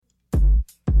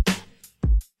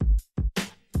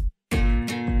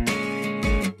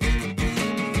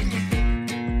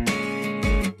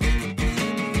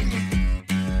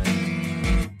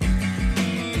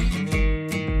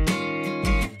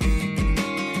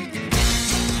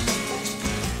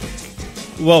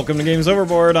Welcome to Games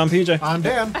Overboard. I'm PJ. I'm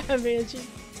Dan. I'm Angie.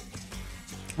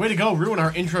 Way to go, ruin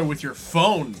our intro with your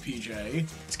phone, PJ.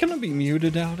 It's gonna be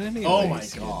muted out anyway. Oh my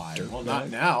god. Well,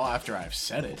 not now, after I've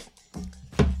said it.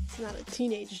 It's not a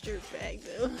teenage dirtbag,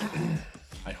 though.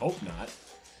 I hope not.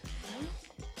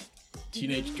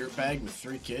 Teenage dirtbag with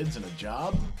 3 kids and a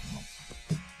job?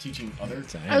 Teaching other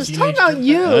I was talking about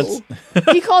you.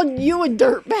 He called you a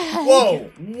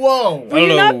dirtbag. Whoa. Were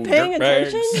you not paying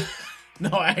attention?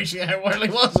 No, actually, I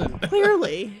really wasn't.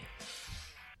 Clearly.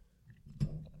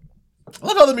 I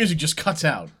love how the music just cuts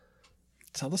out.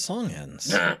 That's how the song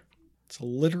ends. It's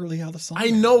literally how the song I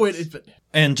ends. know it is, but...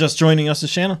 And just joining us is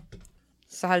Shanna.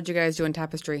 So how did you guys do in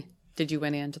Tapestry? Did you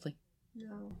win, Angeli?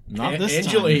 No. Not this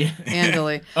Angeli. time.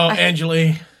 Angeli. Oh,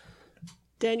 Angeli.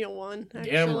 Daniel won,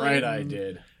 actually. Damn right I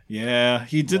did. Yeah,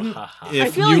 he didn't. I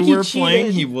If feel you like he were playing,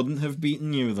 cheated. he wouldn't have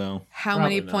beaten you, though. How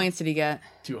Probably many not. points did he get?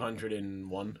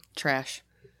 201. Trash.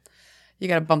 You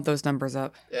gotta bump those numbers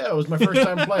up. Yeah, it was my first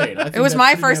time playing. I think It was that's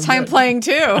my pretty first damn time good. playing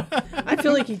too. I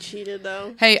feel like he cheated,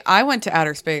 though. Hey, I went to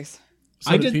outer space.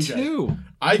 So I did PJ. too.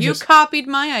 I You just copied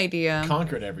my idea.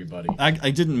 conquered everybody.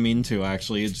 I didn't mean to,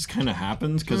 actually. It just kind of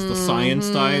happened because the science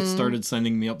guy started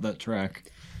sending me up that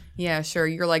track. Yeah, sure.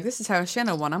 You're like, this is how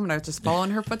Shanna won. I'm gonna just follow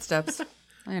in her footsteps.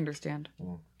 I understand.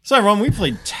 So, everyone, we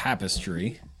played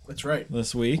Tapestry That's right.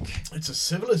 this week. It's a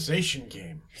civilization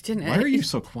game. You didn't. Why are you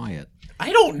so quiet?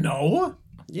 I don't know.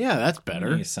 Yeah, that's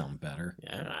better. You sound better.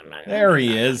 There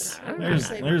he is. There's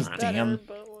Better, Dan.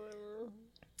 but whatever.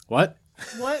 What?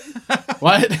 What?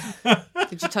 What?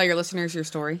 Did you tell your listeners your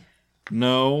story?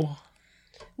 No.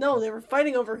 No, they were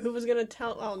fighting over who was going to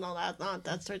tell... Oh, no, that's not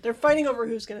that story. They're fighting over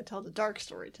who's going to tell the dark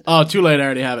story today. Oh, too late. I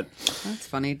already have it. That's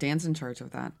funny. Dan's in charge of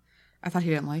that. I thought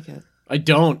he didn't like it. I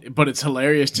don't, but it's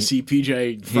hilarious to see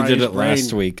PJ. He did it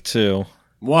last week, too.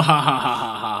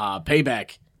 Wahahaha.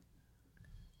 Payback.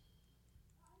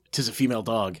 'Tis a female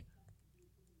dog.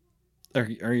 Are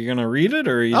you going to read it,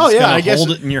 or are you Oh just yeah, going I to guess.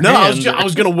 hold it in your no, hand? I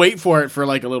was gonna wait for it for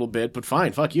like a little bit, but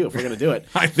fine, fuck you if we're gonna do it.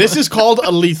 This is called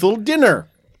a lethal dinner.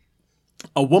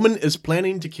 A woman is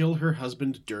planning to kill her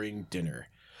husband during dinner.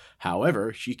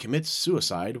 However, she commits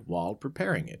suicide while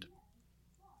preparing it.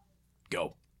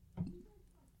 Go.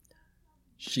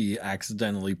 She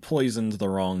accidentally poisoned the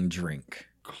wrong drink.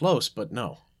 Close, but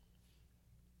no.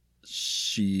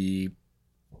 She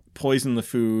poisoned the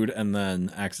food and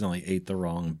then accidentally ate the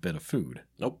wrong bit of food.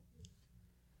 Nope.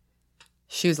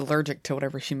 She was allergic to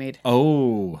whatever she made.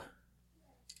 Oh.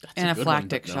 That's a good one, but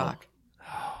Anaphylactic no. shock.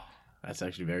 That's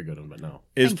actually a very good one, but no.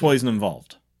 Is Thank you. poison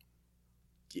involved?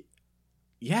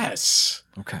 Yes.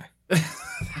 Okay.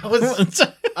 That was.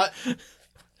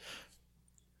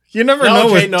 You never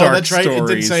know with dark that's right. stories. It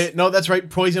didn't say it. No, that's right.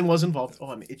 Poison was involved.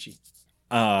 Oh, I'm itchy.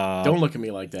 Don't look at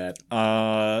me like that.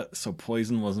 So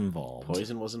poison was involved.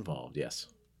 Poison was involved. Yes.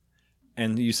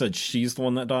 And you said she's the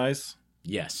one that dies?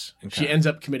 Yes. Okay. She ends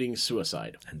up committing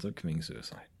suicide. Ends up committing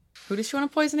suicide. Who does she want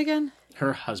to poison again?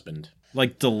 Her husband.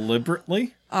 Like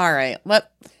deliberately? All right.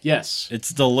 Yes. It's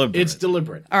deliberate. It's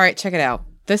deliberate. All right, check it out.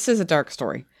 This is a dark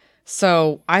story.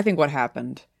 So I think what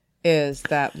happened is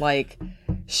that, like,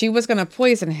 she was going to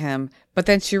poison him, but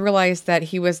then she realized that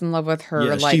he was in love with her,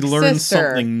 yeah, like, she learned sister.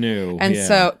 something new. And yeah.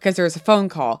 so, because there was a phone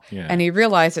call, Yeah. and he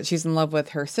realized that she's in love with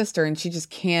her sister, and she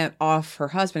just can't off her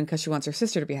husband because she wants her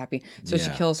sister to be happy. So she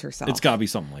Yeah. kills herself. It's got to be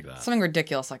something like that. Something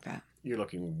ridiculous like that. You're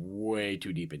looking way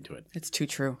too deep into it. It's too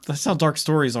true. That's how dark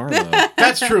stories are, though.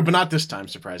 That's true, but not this time,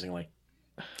 surprisingly.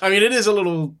 I mean, it is a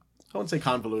little, I won't say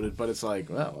convoluted, but it's like,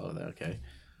 well, okay.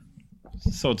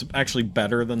 So it's actually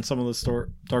better than some of the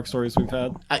dark stories we've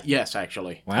had? Yes,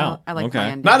 actually. Wow. I like okay. my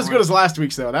ending Not as more. good as last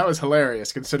week's, though. That was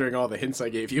hilarious, considering all the hints I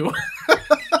gave you.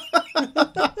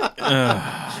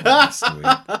 Last week.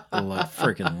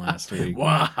 Freaking last week.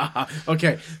 Wow.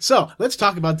 Okay, so let's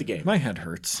talk about the game. My head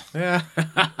hurts. Yeah.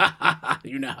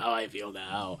 You know how I feel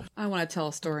now. I want to tell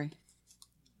a story.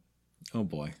 Oh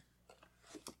boy.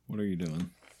 What are you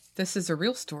doing? This is a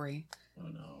real story. Oh,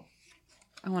 no.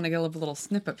 I want to get a little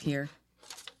snip up here.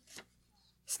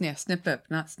 Snip up,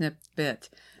 not snip bit.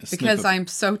 Because snip-up. I'm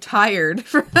so tired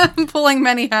from pulling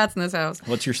many hats in this house.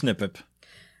 What's your snippet?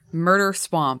 Murder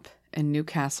Swamp in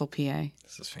Newcastle, PA.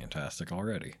 This is fantastic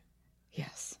already.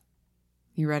 Yes.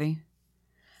 You ready?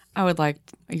 I would like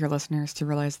your listeners to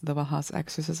realize that the Baja's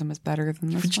exorcism is better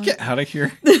than this Could you one. get out of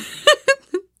here?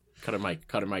 Cut her mic,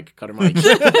 cut her mic, cut her mic.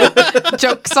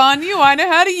 Joke's on you. I know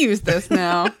how to use this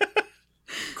now.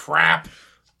 Crap.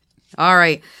 All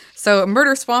right. So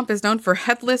Murder Swamp is known for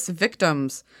headless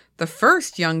victims. The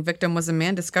first young victim was a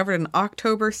man discovered on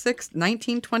October 6,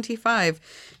 1925.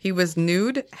 He was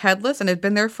nude, headless, and had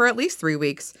been there for at least 3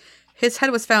 weeks. His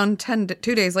head was found 2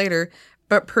 days later,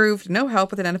 but proved no help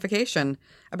with identification.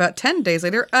 About 10 days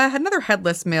later, another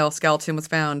headless male skeleton was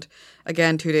found.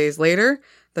 Again, 2 days later,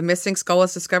 the missing skull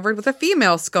was discovered with a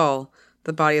female skull.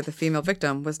 The body of the female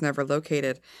victim was never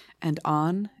located. And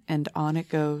on it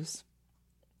goes.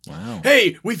 Wow.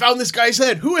 Hey, we found this guy's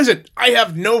head. Who is it? I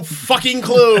have no fucking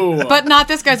clue. But not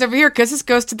this guy's over here, because this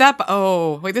goes to that...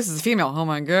 Oh, wait, this is a female. Oh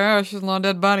my gosh, there's a lot of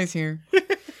dead bodies here.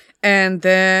 And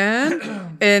then,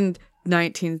 in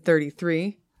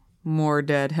 1933, more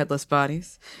dead headless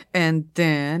bodies. And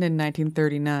then, in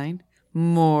 1939,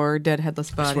 more dead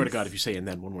headless bodies. I swear to God, if you say "and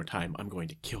then" one more time, I'm going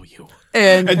to kill you.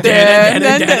 And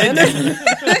then.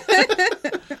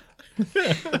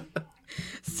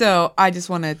 So, I just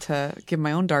wanted to give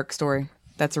my own dark story.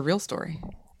 That's a real story.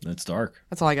 That's dark.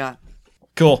 That's all I got.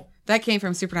 Cool. That came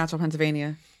from Supernatural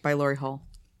Pennsylvania by Lori Hull.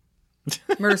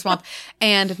 Murder Swamp.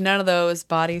 And none of those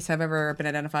bodies have ever been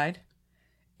identified.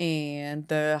 And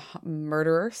the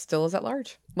murderer still is at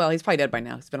large. Well, he's probably dead by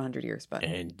now. It's been 100 years, but...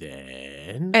 And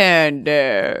then...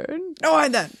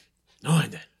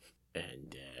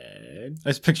 I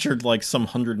just pictured like some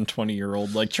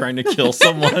 120-year-old like trying to kill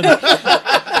someone.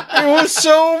 It was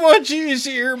so much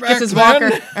easier back This is then.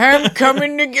 Walker. I'm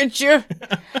coming to get you.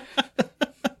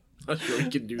 Not sure we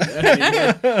can do that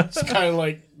anymore. It's kind of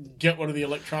like get one of the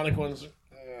electronic ones.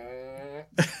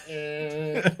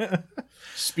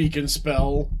 Speak and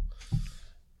spell.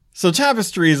 So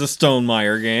Tapestry is a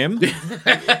Stegmaier game.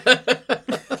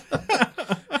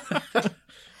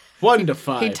 1 to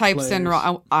 5. He types players. in,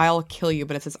 I'll kill you,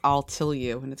 but it says I'll till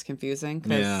you, and it's confusing.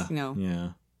 Because,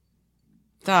 Yeah.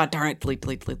 darn it,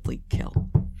 delete, kill.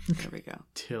 There we go.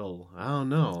 Till. I don't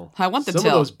know. I want the Some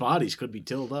till. of those bodies could be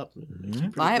tilled up. You're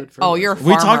a farmer.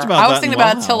 We talked about I was that thinking in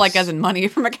about Law a till like House. as in money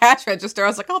from a cash register. I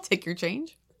was like, I'll take your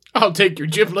change. I'll take your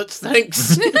giblets,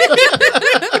 thanks.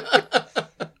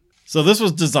 So this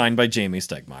was designed by Jamey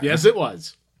Stegmaier. Yes, it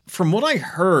was. From what I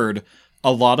heard,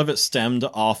 a lot of it stemmed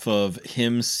off of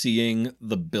him seeing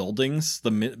the buildings,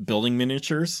 the building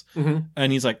miniatures,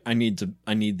 and he's like, "I need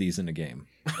these in a game."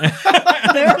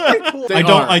 They're pretty cool.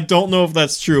 I don't know if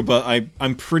that's true, but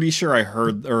I'm pretty sure I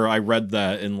heard or I read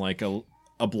that in like a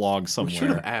blog We should have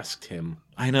somewhere. asked him.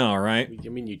 I know, right? I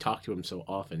mean, you talk to him so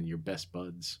often. You're best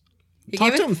buds.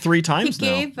 Talked to him 3 times He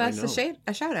now. gave us I know.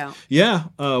 a shout out. Yeah,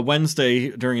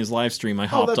 Wednesday during his live stream, I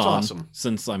hopped that's on awesome.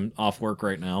 since I'm off work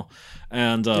right now,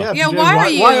 and Yeah, PJ,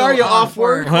 why are you off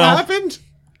work? Well- What happened?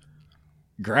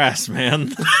 grass,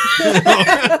 man.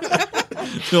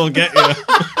 He'll get you.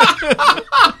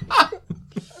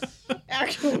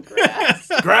 Actual grass.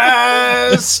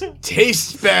 Grass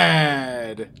tastes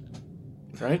bad.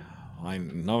 Right? I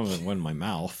none of it went in my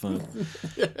mouth.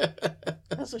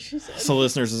 That's what she said. So,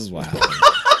 listeners, this is what happened.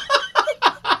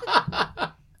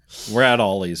 We're at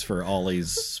Ollie's for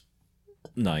Ollie's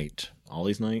night.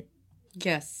 Ollie's night?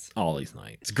 Yes. Ollie's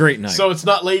night. It's a great night. So it's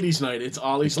not ladies' night. It's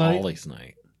Ollie's It's night. Ollie's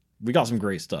night. We got some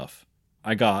great stuff.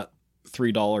 I got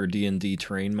 $3 D&D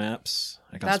terrain maps.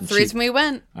 I got That's some the reason we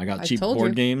went. I got I cheap told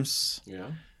board you. games.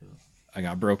 Yeah. I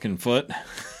got Broken Foot.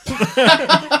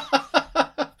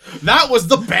 That was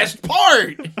the best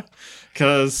part.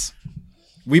 Because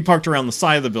we parked around the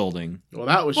side of the building. Well,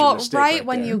 that was your Well, mistake. right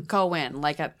when there. you go in,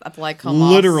 like at the Lycoming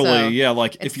Mall. Literally, so yeah.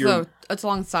 Like if you're it's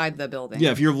alongside the building.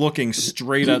 Yeah, if you're looking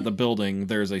straight at the building,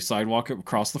 there's a sidewalk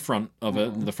across the front of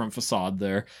it, the front facade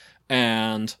there.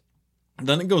 And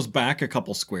then it goes back a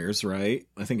couple squares, right?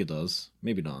 I think it does.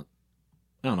 Maybe not.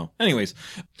 I don't know. Anyways,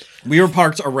 we were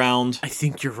parked around I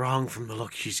think you're wrong from the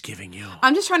look she's giving you.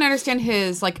 I'm just trying to understand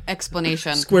his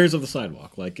explanation. squares of the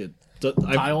sidewalk. Like it.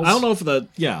 I Tiles? don't know if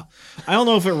I don't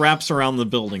know if it wraps around the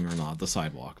building or not, the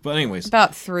sidewalk. But anyways.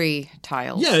 About 3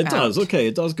 tiles. Yeah, it out. does. Okay,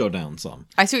 it does go down some.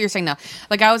 I see what you're saying now.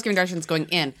 Like I was giving directions going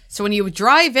in. So when you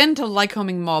drive into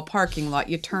Lycoming Mall parking lot,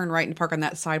 you turn right and park on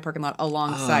that side parking lot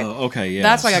alongside. Okay, yeah.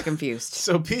 That's why I got confused.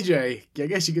 So, PJ, I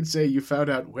guess you could say you found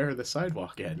out where the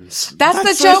sidewalk ends. That's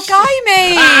the joke I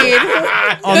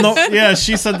made.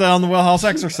 She said that on the Wellhouse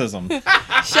Exorcism.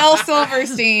 Shel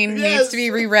Silverstein needs to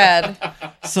be reread.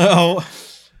 So,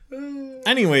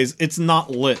 anyways, it's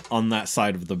not lit on that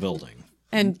side of the building.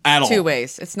 In At all. 2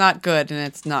 ways. It's not good and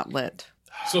it's not lit.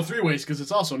 So 3 ways, because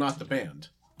it's also not the band.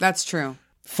 That's true.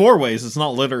 4 ways, it's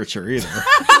not literature either.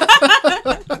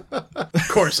 Of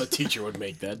course, a teacher would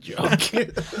make that joke.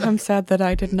 I'm sad that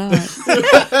I did not.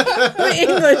 The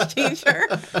English teacher.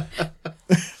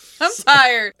 I'm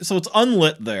tired. So it's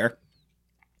unlit there.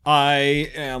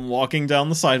 I am walking down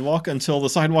the sidewalk until the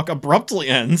sidewalk abruptly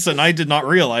ends, and I did not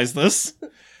realize this.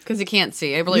 Because you can't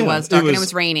see. It really Yeah, was dark it and it was-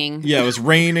 was raining. Yeah, it was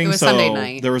raining, It was so Sunday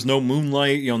night. there was no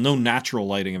moonlight, no natural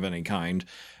lighting of any kind.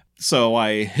 So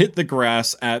I hit the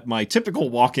grass at my typical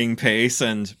walking pace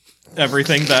and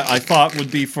everything that I thought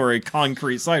would be for a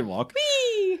concrete sidewalk.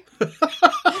 Whee!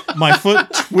 My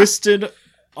foot twisted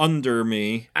under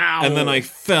me, Ow. and then I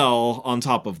fell on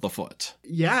top of the foot.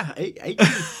 Yeah,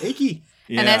 achy.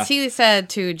 Yeah. And as he said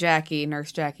to Jackie,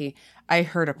 Nurse Jackie, I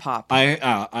heard a pop.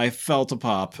 I felt a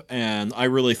pop, and I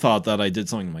really thought that I did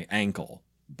something to my ankle,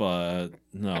 but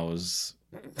no, it was...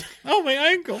 Oh, my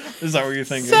ankle! Is that what you're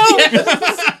thinking?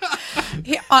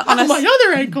 On My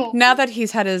other ankle. Now that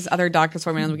he's had his other doctor's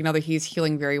appointment and we know that he's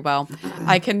healing very well,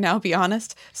 I can now be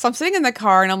honest. So I'm sitting in the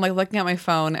car and I'm like looking at my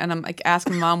phone and I'm like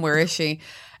asking Mom, where is she?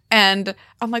 And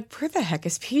I'm like, where the heck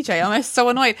is PJ? I'm so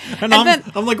annoyed. And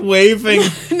I'm like waving.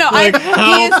 No, like,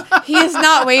 he is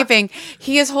not waving.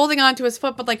 He is holding on to his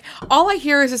foot, but like all I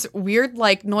hear is this weird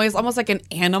like noise, almost like an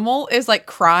animal is like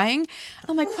crying.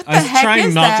 I'm like, what the heck is that? I was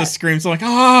trying not to scream, so I'm like,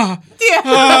 ah! Yeah.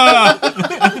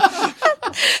 Ah!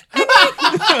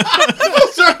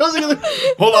 Sorry, I was gonna...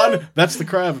 Hold on, that's the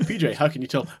cry of a PJ. How can you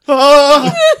tell?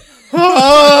 Ah!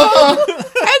 Ah!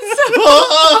 And so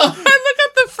I look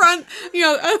at the front,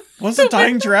 What's a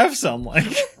dying giraffe sound like?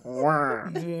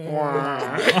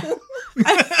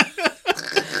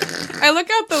 I look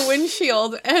out the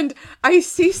windshield and I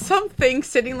see something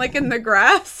sitting like in the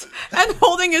grass and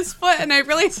holding his foot, and I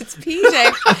realize it's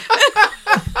PJ.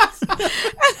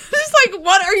 I'm just like,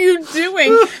 what are you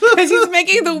doing? Because he's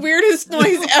making the weirdest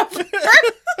noise ever.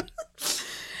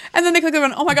 And then they click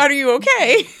on, oh my God, are you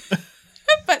okay?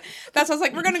 But that's why I was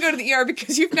like, we're going to go to the ER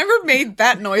because you've never made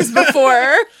that noise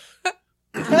before.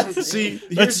 See,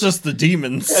 That's just the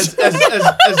demons.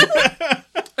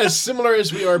 as similar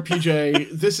as we are,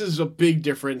 PJ, this is a big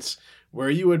difference where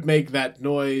you would make that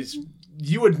noise.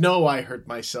 You would know I hurt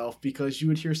myself because you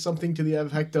would hear something to the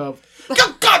effect of,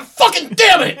 God fucking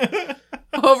damn it!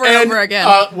 Over and over again.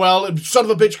 Well, son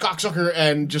of a bitch, cocksucker,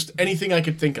 and just anything I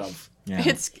could think of. Yeah.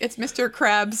 It's Mr.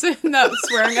 Krabs in that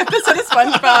swearing episode of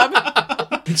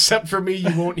SpongeBob. Except for me, you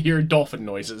won't hear dolphin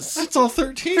noises. That's all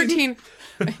 13. 13.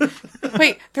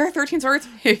 Wait, there are 13 swords?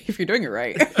 If you're doing it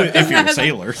right. If you're a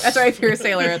sailor. That's right, if you're a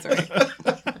sailor, that's right.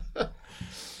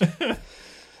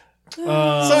 So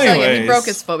So yeah, anyways. he broke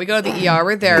his foot. We go to the ER.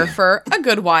 We're there for a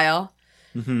good while.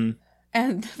 Mm-hmm.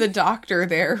 And the doctor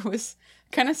there was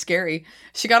kind of scary.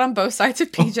 She got on both sides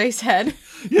of PJ's head.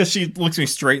 Yeah, she looks me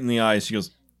straight in the eyes. She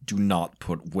goes, do not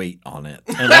put weight on it.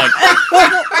 And like,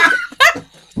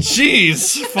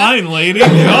 jeez, fine, lady.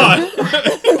 God.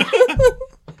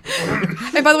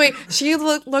 And by the way, she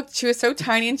looked, she was so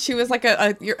tiny and she was like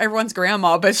everyone's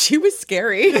grandma, but she was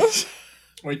scary.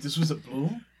 Wait, this was at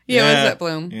Bloom? Yeah, it was at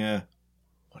Bloom. Yeah.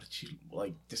 What did she,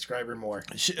 describe her more?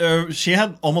 She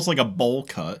had almost like a bowl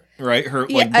cut, right? Her,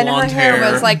 Yeah, like, blonde and her hair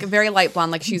hair. was like very light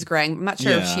blonde, like she's graying. I'm not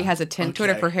sure if Yeah. she has a tint to it,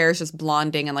 or if her hair is just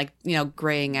blonding and like,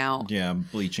 graying out. Yeah,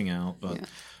 bleaching out. But Yeah.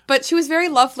 But she was very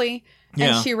lovely. And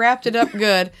Yeah. she wrapped it up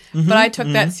good, but I took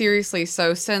that seriously.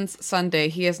 So since Sunday,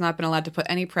 he has not been allowed to put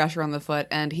any pressure on the foot,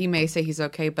 and he may say he's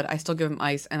okay, but I still give him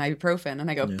ice and ibuprofen,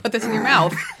 and I go, put this in your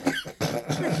mouth.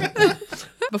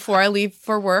 Before I leave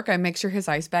for work, I make sure his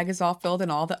ice bag is all filled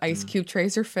and all the ice cube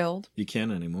trays are filled. you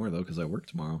can't anymore, though, because I work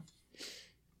tomorrow.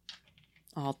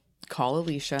 I'll call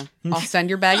Alicia. I'll send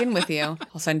your bag in with you.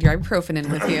 I'll send your ibuprofen in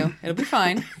with you. It'll be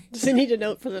fine. Does he need a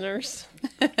note for the nurse?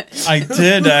 I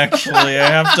did, actually. I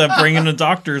have to bring in a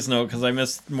doctor's note because I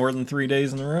missed more than 3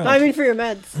 days in a row. No, I mean for your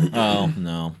meds. Oh,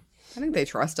 no. I think they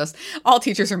trust us. All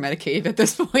teachers are medicated at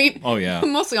this point. Oh, yeah.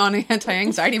 Mostly on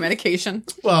anti-anxiety medication.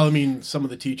 Well, I mean, some of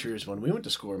the teachers when we went to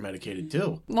school were medicated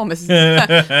too. Well, Mrs.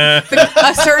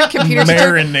 a certain computer teacher.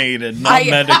 Marinated, not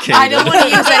medicated. I don't want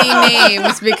to use any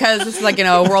names because this is like,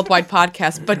 a worldwide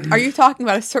podcast. But are you talking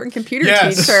about a certain computer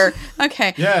teacher?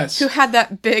 Okay. Yes. Who had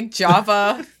that big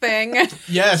Java thing?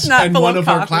 Yes, Not and full one of of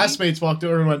our coffee. classmates walked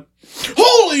over and went,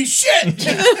 "Holy shit!"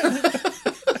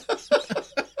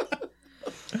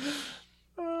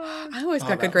 I always got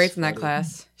that good grades was in that funny.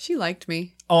 class. She liked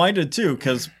me. Oh, I did, too,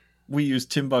 because we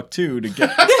used Timbuktu to get...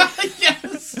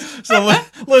 Yes. So,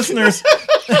 listeners,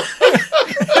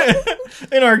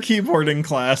 in our keyboarding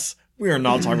class, we are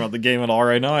not talking about the game at all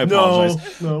right now. I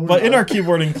apologize. No, we're But in not. our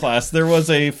keyboarding class, there was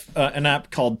an app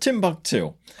called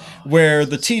Timbuktu, where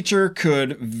the teacher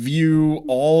could view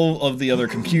all of the other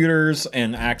computers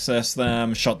and access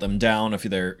them, shut them down if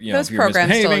they're Those if you're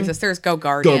programs still misbehaving. exist. There's Go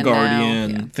Guardian. Go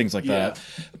Guardian, now. Yeah. things like Yeah. that.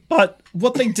 But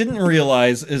what they didn't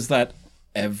realize is that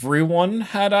everyone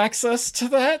had access to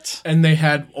that. And they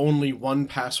had only one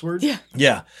password. Yeah.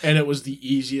 Yeah. And it was the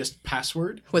easiest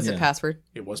password. Was Yeah. it password?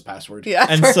 It was password. Yeah.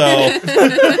 And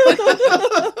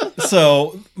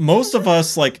so most of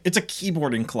us, like, it's a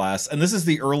keyboarding class, and this is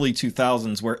the early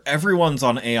 2000s where everyone's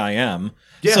on AIM.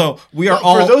 Yeah. So we are Well,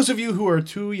 all... For those of you who are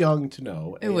too young to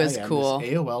know, It was AIM cool. is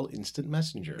AOL Instant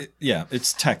Messenger. Yeah,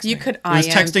 it's texting. You could It was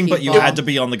IM texting, but you people. had to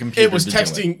be on the computer. It was to do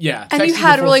texting, yeah. And you texting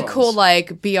had before really phones. cool,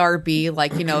 like, BRB,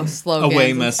 like, you know, slogans. Away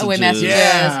and- messages.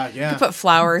 Yeah, You yeah. could put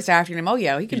flowers after him. Oh,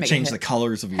 yeah, you can You make change it the hit.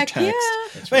 colors of your Heck text.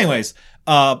 yeah. But anyways,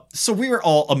 so we were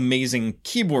all amazing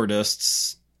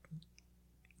keyboardists.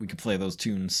 We could play those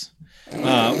tunes. We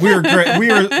were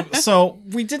great. So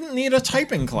we didn't need a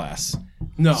typing class.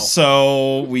 No.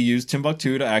 So we used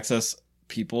Timbuktu to access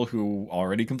people who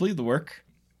already completed the work.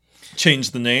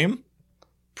 Changed the name,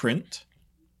 print,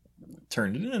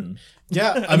 turned it in.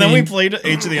 Yeah. And then we played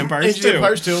Age of the Empires Age of the 2.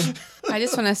 Empires 2. I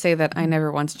just want to say that I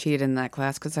never once cheated in that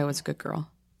class because I was a good girl.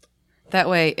 That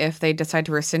way, if they decide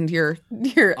to rescind your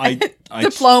I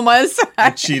diplomas.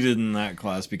 I cheated in that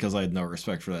class because I had no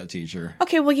respect for that teacher.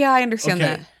 Okay, well, yeah, I understand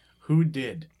Okay. that. Who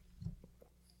did?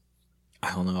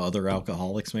 I don't know, other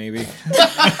alcoholics maybe.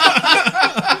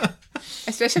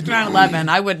 Especially after 9/11,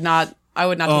 I would not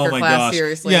take Oh her my class gosh.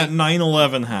 seriously. Yeah,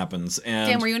 9/11 happens and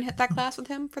Dan, were you in that class with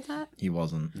him for that? he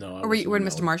wasn't. No. I Or were you in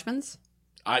wasn't, Mr. no. Marshman's?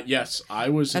 Yes, I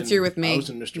was. That's in, you with me. I was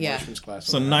in Mr. Yeah. Marshman's class.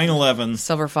 So on that. 9/11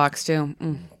 Silver Fox, too.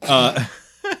 Mm.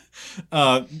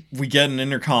 we get an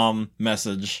intercom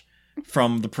message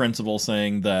from the principal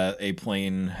saying that a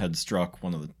plane had struck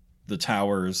one of the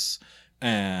towers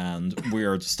and we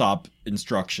are to stop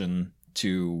instruction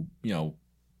to, Turn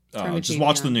the just TV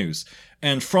watch on. the news.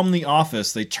 And from the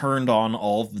office, they turned on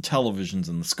all of the televisions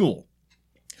in the school.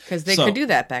 Because they So- could do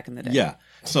that back in the day. Yeah.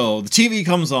 So the TV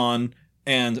comes on,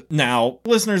 and now,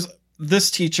 listeners, this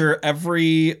teacher,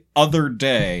 every other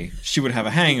day, she would have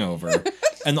a hangover,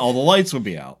 and all the lights would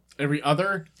be out. Every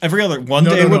other. One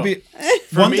No, day no, would no. be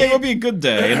For one me- day would be a good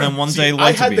day, and then one day I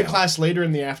lights had would the be out. class later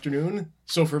in the afternoon,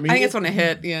 so for me, I think it's when it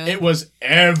hit, yeah. it was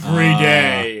every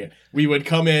day. We would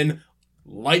come in,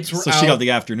 lights were So out. she got the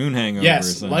afternoon hangovers.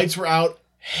 Yes, and- lights were out.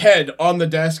 Head on the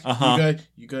desk. Uh-huh.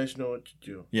 You guys know what to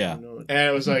do. Yeah. You know what- and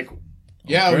it was like,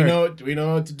 yeah, Okay. we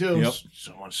know what to do. Yep.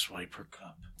 Someone swipe her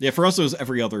cup. Yeah, for us it was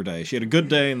every other day. She had a good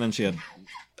day, and then she had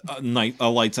a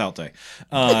lights out day.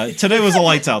 Today was a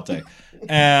lights out day,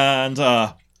 and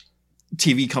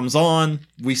TV comes on.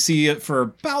 We see it for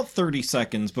about 30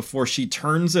 seconds before she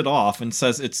turns it off and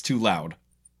says it's too loud.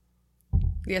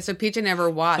 Yeah, so Peach never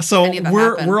watched So any of that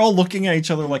we're happen. all looking at each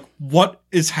other like, what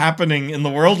is happening in the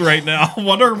world right now?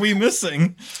 What are we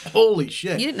missing? Holy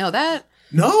shit! You didn't know that?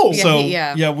 No. Yeah, So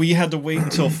yeah. we had to wait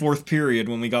until fourth period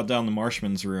when we got down to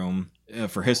Marshman's room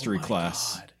for history Oh my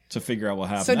class God. to figure out what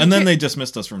happened. So did And then you- they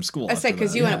dismissed us from school. I said, after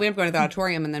because that. you we ended up going to the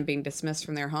auditorium and then being dismissed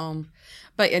from their home.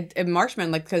 But at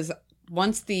Marshman, like, because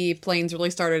once the planes really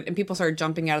started and people started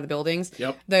jumping out of the buildings,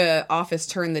 Yep. the office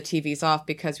turned the TVs off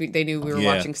because they knew we were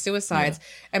Yeah. watching suicides.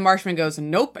 And Marshman goes,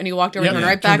 nope. And he walked over Yep. and turned Yeah,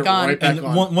 right back turned it on. right back And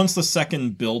on. once the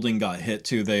second building got hit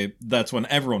too, that's when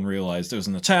everyone realized it was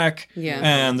an attack. Yeah.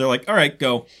 And they're like, all right,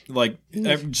 go. Like,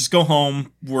 just go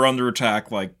home. We're under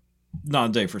attack. Like,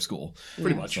 not a day for school.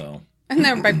 Pretty much. So, And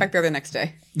then right back there the next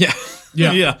day. yeah.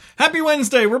 Yeah. Yeah. Happy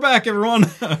Wednesday. We're back, everyone.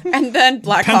 And then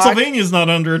Black Hawk Pennsylvania's not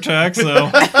under attack,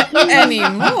 so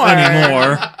anymore.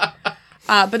 anymore.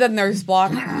 But then there's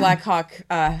Black Hawk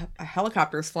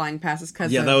helicopters flying past us because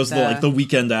Yeah, that was the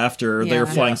weekend after. They were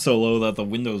Yeah. flying so low that the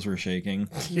windows were shaking.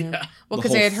 Yeah. well, the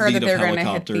because they whole had heard that fleet they of were going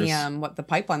to hit the helicopters. the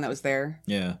pipeline that was there.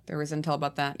 Yeah. There was intel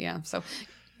about that. Yeah. So,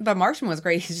 but Marshman was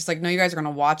great. He's just like, no, you guys are going to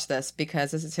watch this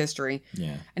because this is history.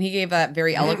 Yeah. And he gave that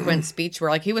very eloquent speech where,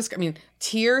 like,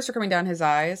 tears were coming down his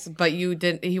eyes, but he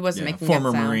wasn't Yeah. making Former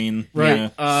it sound. Marine.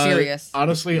 Right. Yeah. Serious.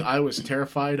 Honestly, I was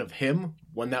terrified of him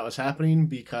when that was happening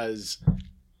because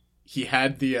he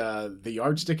had the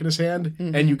yardstick in his hand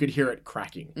and you could hear it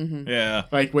cracking. Yeah.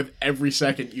 Like with every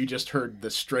second, you just heard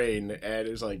the strain, and it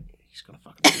was like, he's gonna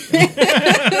fucking.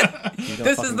 He's gonna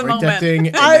This fucking is the break that moment. thing,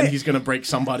 and then he's gonna break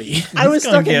somebody. I was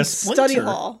gonna stuck get in a study splinter.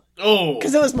 hall Oh,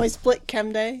 because it was my split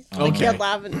chem day. Like he Okay. had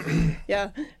lab and yeah,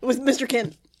 it was Mr.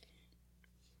 Kent.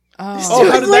 Oh. Oh, He how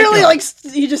was did that literally go? like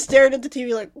he just stared at the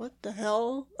TV like, what the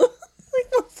hell? Like,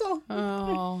 what's so?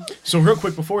 Oh. so real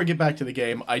quick before we get back to the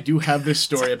game, I do have this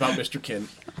story about Mr. Kent.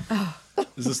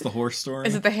 Is this the horse story?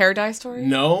 Is it the hair dye story?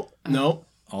 No.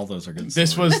 All those are good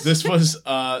This stories. was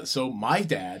so my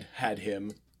dad had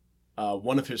him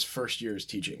one of his first years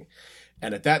teaching,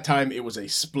 and at that time it was a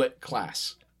split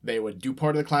class. They would do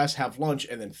part of the class, have lunch,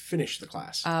 and then finish the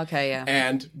class. Okay, yeah.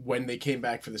 And when they came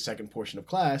back for the second portion of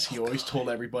class, he always told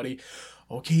everybody,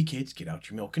 okay, kids, get out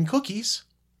your milk and cookies.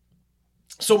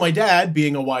 So my dad,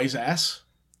 being a wise ass,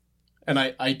 and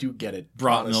I do get it,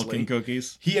 Brought honestly, milk and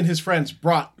cookies. he and his friends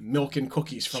brought milk and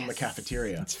cookies from the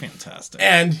cafeteria. That's fantastic.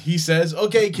 And he says,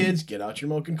 okay, kids, get out your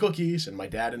milk and cookies. And my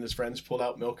dad and his friends pulled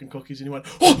out milk and cookies, and he went,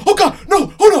 oh God,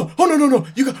 no, no.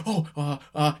 You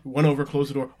got, went over, closed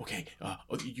the door. Okay,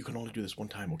 you can only do this one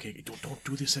time, okay? Don't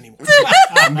do this anymore.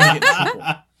 I'm gonna get in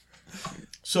trouble.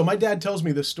 So my dad tells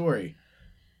me this story.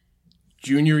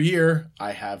 Junior year,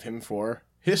 I have him for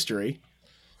history.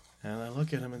 And I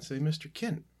look at him and say, Mr.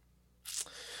 Kent,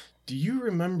 do you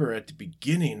remember at the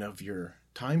beginning of your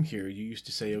time here, you used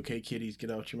to say, okay, kiddies,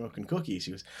 get out your milk and cookies?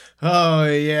 He goes, oh,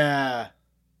 yeah.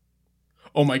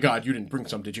 Oh, my God, you didn't bring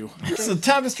some, did you? So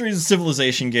Tapestry is a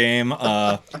civilization game.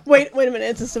 Wait a minute.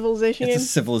 It's a civilization It's game? a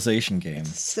civilization game.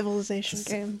 Civilization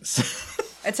game.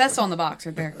 It says so on the box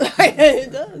right there.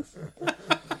 It does.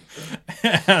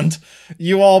 And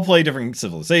you all play different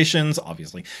civilizations,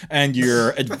 obviously, and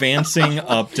you're advancing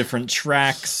up different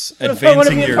tracks, If I want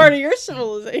to advancing be a your part of your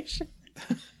civilization.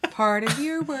 Part of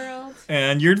your world.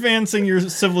 and you're advancing your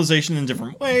civilization in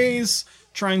different ways,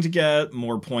 trying to get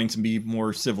more points and be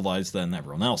more civilized than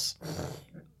everyone else.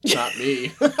 Not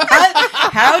me.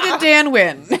 How did Dan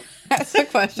win? That's the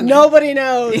question. Nobody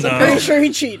knows. I'm No. pretty sure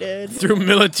he cheated. Through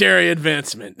military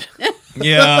advancement.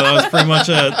 Yeah, that was pretty much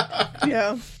it.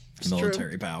 Yeah. It's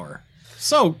Military power.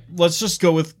 So let's just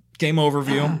go with game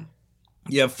overview.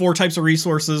 You have 4 types of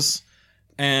resources,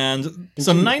 and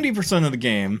so 90% of the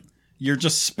game, you're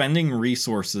just spending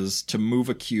resources to move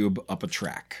a cube up a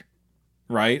track.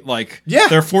 Right? Like, Yeah,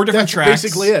 there are 4 different that's tracks.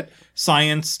 basically it.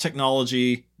 Science,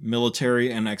 technology,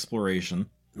 military, and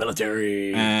exploration.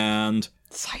 Military. And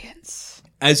Science.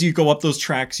 as you go up those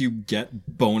tracks, you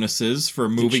get bonuses for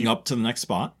moving up to the next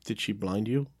spot. Did she blind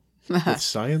you? With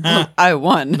science? I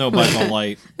won. No, by the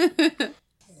light.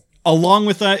 Along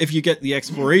with that, if you get the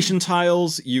exploration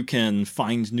tiles, you can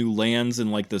find new lands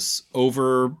in like this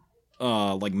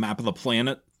like map of the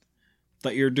planet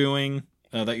that you're doing,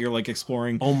 that you're like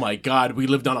exploring. Oh my God, we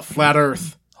lived on a flat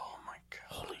Earth. Oh my god!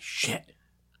 Holy shit.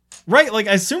 Right, like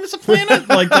I assume it's a planet.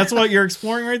 Like that's what you're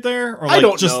exploring right there. Or like I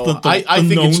don't just know. The I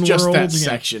think it's known just world? that Yeah.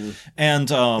 section.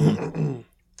 And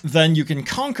then you can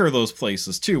conquer those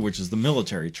places too, which is the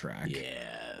military track.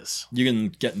 Yes. You can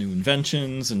get new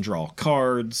inventions and draw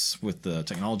cards with the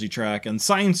technology track. And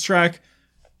science track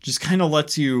just kind of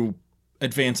lets you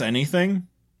advance anything,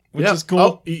 which is cool.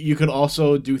 Oh, you could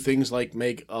also do things like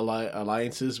make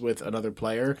alliances with another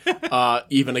player,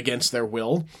 even against their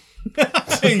will.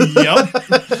 Yep.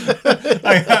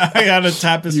 I had a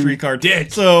tapestry card.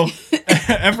 did. So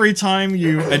every time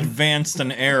you advanced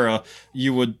an era,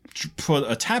 you would put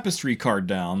a tapestry card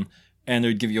down, and it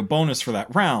would give you a bonus for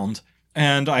that round.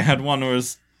 And I had one that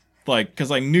was like,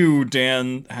 because I knew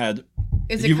Dan had.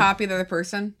 Is it copy the other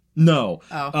person? No.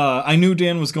 Oh. I knew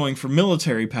Dan was going for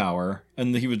military power,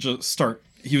 and he would just start.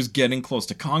 He was getting close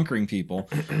to conquering people,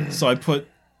 so I put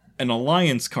an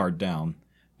alliance card down,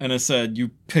 and it said,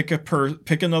 "You pick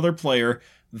another player.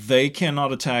 They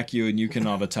cannot attack you, and you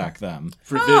cannot attack them."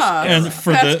 For And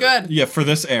for That's good. Yeah, for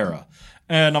this era.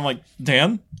 And I'm like,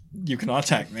 Dan, you cannot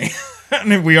attack me,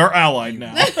 and we are allied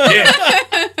now.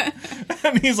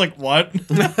 And he's like, what?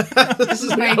 This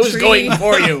is my I was treaty. going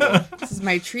for you. This is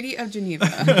my Treaty of Geneva.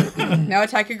 Now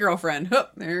attack your girlfriend. Oh,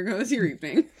 there goes your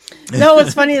evening. No,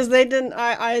 what's funny is they didn't.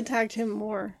 I attacked him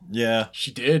more. Yeah.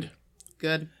 She did.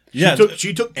 Good. Yeah.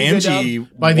 She took PJ Angie down.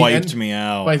 By the wiped end, me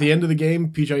out. By the end of the game,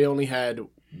 PJ only had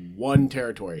 1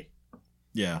 territory.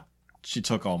 Yeah. She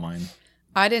took all mine.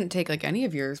 I didn't take like any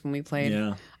of yours when we played.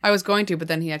 Yeah. I was going to, but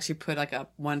then he actually put like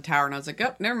up 1 tower, and I was like,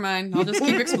 oh, never mind. I'll just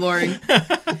keep exploring.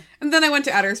 And then I went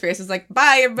to outer space. I was like,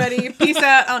 bye, everybody. Peace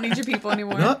out. I don't need your people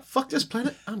anymore. No, fuck this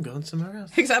planet. I'm going somewhere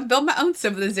else. Because I built my own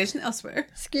civilization elsewhere.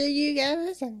 Screw you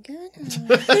guys. I'm good.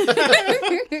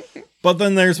 But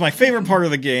then there's my favorite part of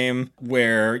the game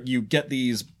where you get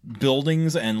these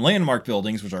buildings and landmark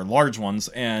buildings, which are large ones,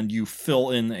 and you fill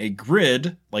in a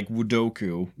grid like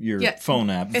Woodoku, your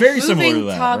phone app. Very If similar to moving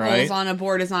that, toggles right? on a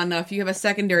board is not enough. You have a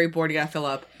secondary board you gotta fill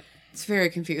up. It's very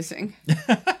confusing.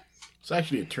 It's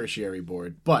actually a tertiary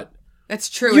board, but That's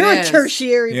true. You're it a is.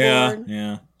 tertiary Yeah, board.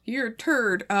 yeah. You're a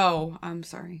turd. Oh, I'm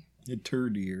sorry. A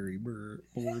tertiary board.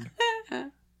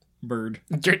 Bird.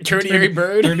 tertiary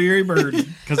bird. Tertiary bird.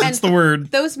 Because it's the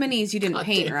word. Those minis you didn't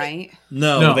paint, right?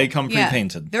 No, they come Yeah.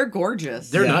 pre-painted. They're gorgeous.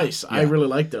 They're Yeah. nice. I really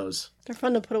like those. They're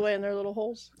fun to put away in their little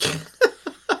holes.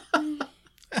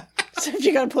 So if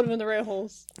you gotta put them in the right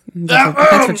holes.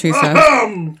 That's what she said.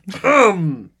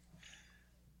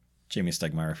 Jamey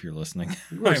Stegmaier, if you're listening.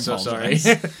 I'm so sorry.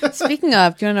 apologize. Speaking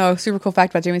of, do you want to know a super cool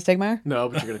fact about Jamey Stegmaier? No,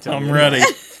 but you're going to tell me. I'm ready.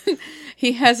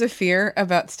 He has a fear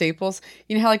about staples.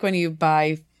 You know how like when you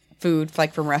buy food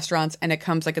like from restaurants and it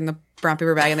comes like in the brown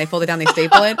paper bag and they fold it down, they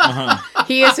staple it.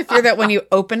 He has a fear that when you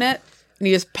open it and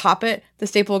you just pop it, the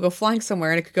staple will go flying somewhere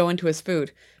and it could go into his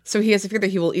food. So he has a fear that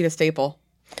he will eat a staple.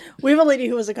 We have a lady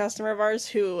who was a customer of ours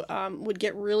who would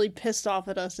get really pissed off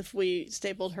at us if we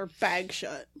stapled her bag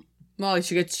shut. Well,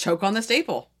 she gets choke on the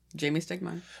staple. Jamey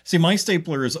Stegmaier. See, my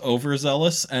stapler is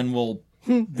overzealous and will.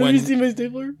 Have you seen my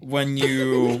stapler? When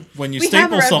you have a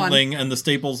staple red something and the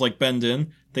staples like bend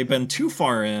in, they bend too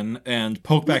far in and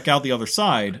poke back out the other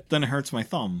side. Then it hurts my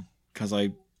thumb because I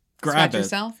grab Scratch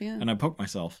yourself, yeah. and I poke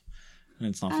myself, and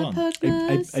it's not fun.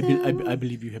 I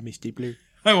believe you have my stapler.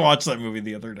 I watched that movie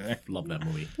the other day. Love that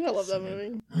movie. I love that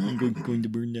movie. I'm going to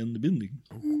burn down the building.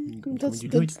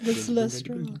 That's less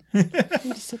strong.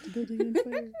 To set the building on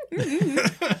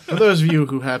fire. For those of you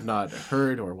who have not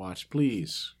heard or watched,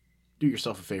 please do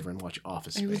yourself a favor and watch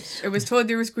Office Space. I was told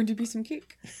there was going to be some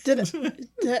cake.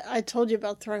 I told you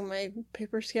about throwing my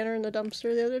paper scanner in the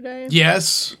dumpster the other day?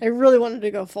 Yes. I really wanted to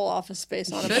go full Office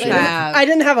Space on it. Should But have. I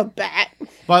didn't have a bat.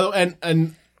 By the way,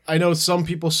 and I know some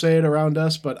people say it around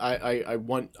us, but I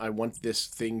want this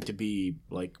thing to be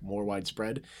like more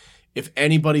widespread. If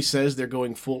anybody says they're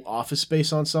going full Office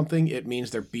Space on something, it means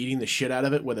they're beating the shit out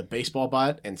of it with a baseball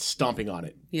bat and stomping on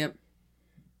it. Yep.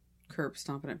 Curb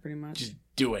stomping it pretty much. Just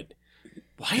do it.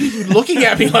 Why are you looking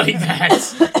at me like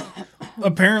that?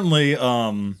 Apparently,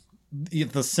 the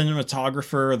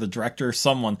cinematographer, the director,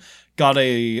 someone got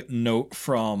a note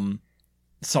from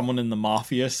someone in the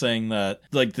mafia saying that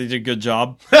like they did a good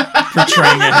job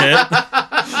portraying a hit.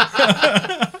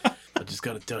 I just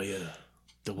gotta tell you,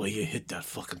 the way you hit that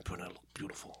fucking print, looked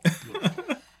beautiful.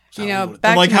 You know,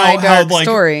 back like to my dark like,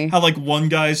 story. How like one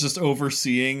guy's just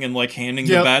overseeing and like handing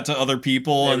the bat to other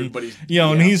people, and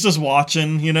and he's just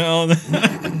watching.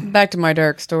 Back to my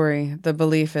dark story. The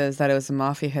belief is that it was a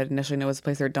mafia hit. Initially, it was a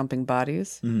place they were dumping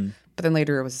bodies, but then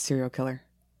later it was a serial killer.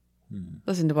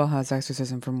 Listen to Wellhouse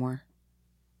Exorcism for more.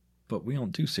 But we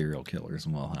don't do serial killers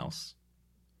in Wellhouse.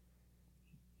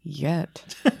 Yet.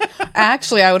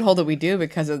 Actually, I would hold that we do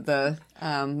because of the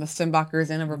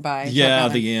Stimbacher's Inn over by. Yeah,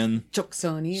 the inn. Jokes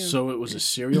on you. So it was a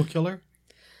serial killer?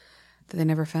 That they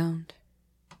never found.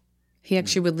 He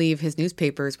actually would leave his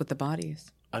newspapers with the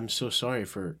bodies. I'm so sorry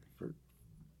for...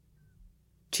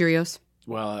 Cheerios?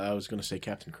 Well, I was going to say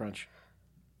Captain Crunch.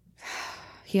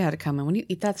 He had to come in. When you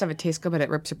eat that stuff, it tastes good, but it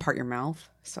rips apart your mouth.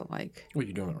 So, like... Well,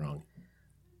 you're doing it wrong.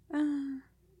 You're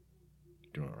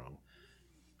doing it wrong.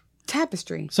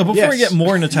 Tapestry. So before we get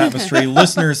more into Tapestry,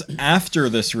 listeners, after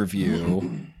this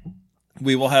review,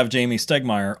 we will have Jamey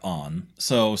Stegmaier on.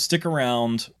 So stick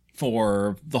around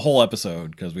for the whole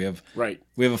episode because we have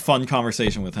a fun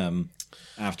conversation with him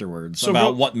afterwards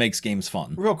about what makes games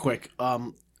fun. Real quick,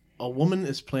 a woman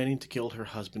is planning to kill her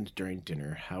husband during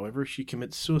dinner. However, she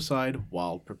commits suicide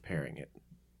while preparing it.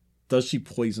 Does she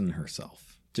poison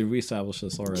herself? Did we establish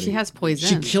this already? She has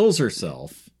poison. She kills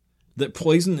herself. That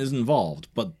poison is involved,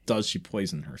 but does she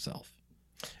poison herself?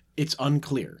 It's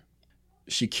unclear.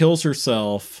 She kills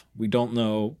herself. We don't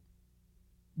know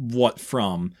what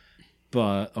from,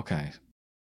 but okay.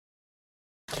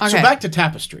 So back to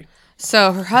Tapestry.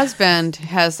 So her husband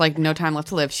has like no time left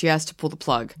to live. She has to pull the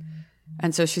plug.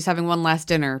 And so she's having one last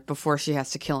dinner before she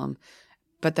has to kill him.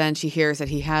 But then she hears that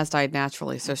he has died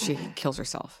naturally, so she kills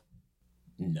herself.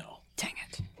 No. Dang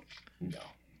it. No.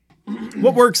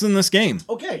 What works in this game?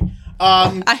 Okay.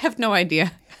 I have no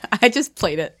idea. I just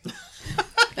played it.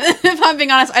 If I'm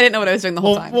being honest, I didn't know what I was doing the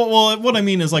whole time. Well, what I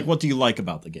mean is, like, what do you like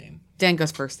about the game? Dan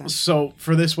goes first then. So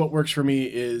for this, what works for me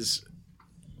is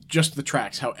just the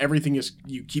tracks. How everything is,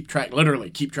 you keep track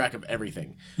of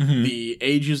everything. Mm-hmm. The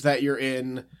ages that you're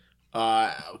in,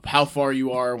 how far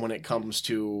you are when it comes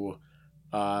to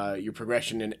your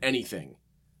progression in anything.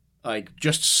 Like,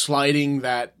 just sliding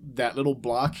that little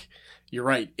block. You're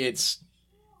right. It's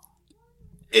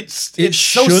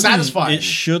so satisfying. It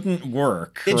shouldn't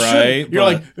work, it right? Shouldn't. You're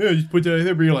like, yeah, just put that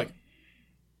there, but you're like,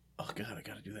 oh god, I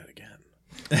gotta do that again.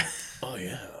 Oh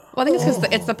yeah. Well, I think it's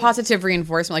because it's the positive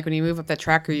reinforcement. Like when you move up the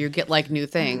tracker, you get like new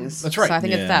things. That's right. So I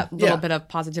think it's that little bit of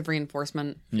positive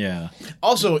reinforcement. Yeah.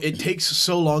 Also, it takes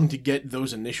so long to get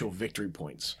those initial victory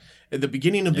points. At the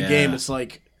beginning of the game, it's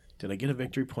like, did I get a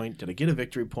victory point? Did I get a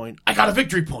victory point? I got a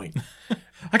victory point.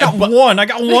 I got one. I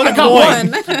got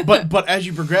one. But as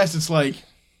you progress, it's like,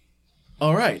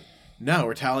 all right, now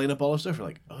we're tallying up all the stuff. We're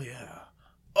like, oh yeah,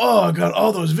 oh, I got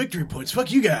all those victory points.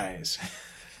 Fuck you guys.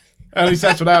 At least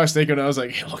that's what I was thinking. I was like,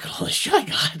 hey, look at all this shit I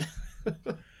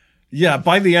got. Yeah,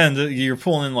 by the end, you're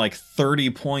pulling in like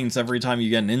 30 points every time you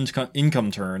get an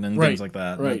income turn and things like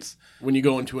that. Right. When you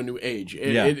go into a new age.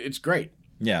 It's great.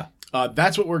 Yeah.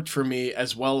 That's what worked for me,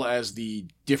 as well as the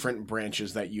different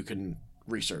branches that you can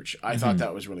research. I thought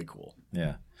that was really cool.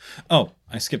 Yeah. Oh,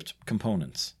 I skipped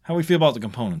components. How do we feel about the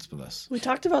components for this? We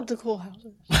talked about the cool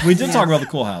houses. We did talk about the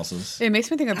cool houses. It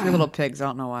makes me think of Three Little Pigs. I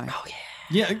don't know why. Oh, yeah.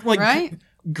 Yeah, like Right?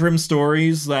 Grim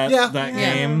Stories, that Yeah.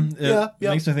 game. It Yeah.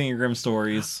 makes me think of Grim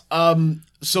Stories.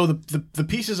 So the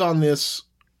pieces on this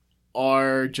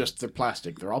are just, they're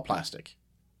plastic. They're all plastic.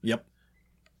 Yep.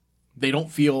 They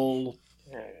don't feel...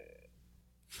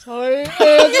 Sorry. What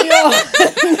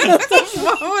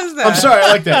was that? I'm sorry, I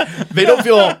like that. They don't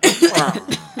feel...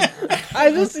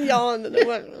 I just yawned and it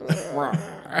went.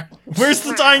 Where's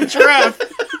the dying giraffe?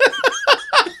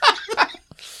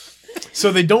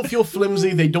 So they don't feel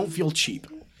flimsy. They don't feel cheap.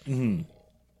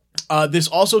 Mm-hmm. This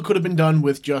also could have been done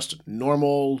with just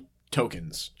normal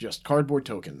tokens, just cardboard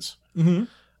tokens.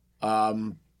 Mm-hmm.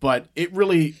 But it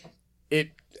really...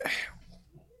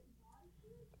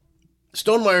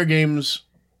 Stegmaier games,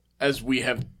 as we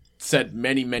have said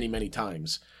many, many, many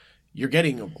times, you're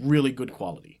getting a really good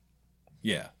quality.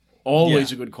 Yeah.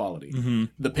 Always a good quality. Mm-hmm.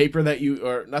 The paper that you...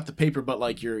 Or not the paper, but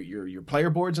like your player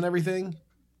boards and everything.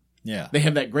 Yeah. They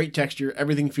have that great texture.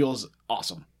 Everything feels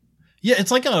awesome. Yeah,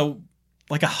 it's like a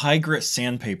high grit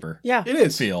sandpaper Yeah. It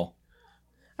is. feel.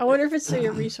 I wonder if it's so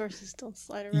your resources don't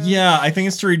slide around. Yeah, I think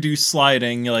it's to reduce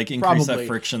sliding, like increase Probably. that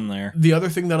friction there. The other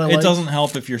thing that I like... It doesn't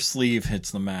help if your sleeve hits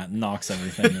the mat and knocks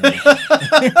everything out.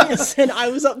 Yes, and I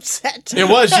was upset. It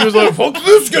was. She was like, fuck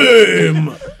this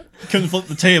game! Couldn't flip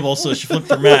the table, so she flipped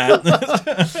her mat.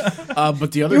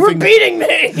 But the other You were thing... beating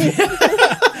me!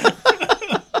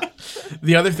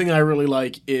 The other thing I really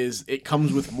like is it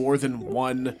comes with more than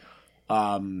one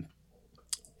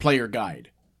player guide.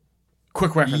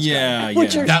 Quick reference guide. Yeah,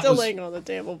 Which yeah. are That still was- laying on the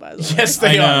table, by the way. Yes,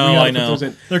 they are. We I gotta put know. those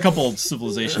in. There are a couple of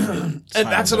civilization. And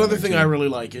that's another thing I really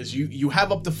like is you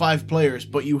have up to 5 players,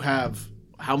 but you have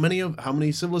how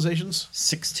many civilizations?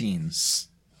 16.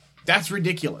 That's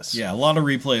ridiculous. Yeah, a lot of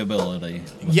replayability.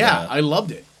 with Yeah, that. I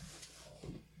loved it.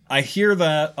 I hear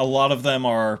that a lot of them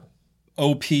are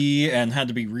OP and had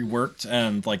to be reworked,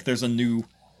 and like there's a new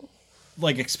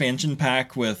like expansion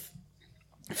pack with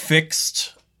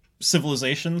fixed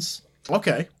civilizations,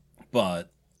 Okay. but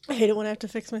I hate it when I have to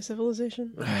fix my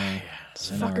civilization. Those I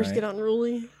know, fuckers right? get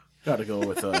unruly. Got to go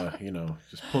with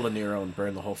just pull a Nero and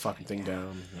burn the whole fucking thing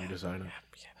down and redesign it.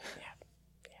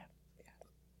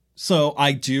 So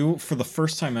I do, for the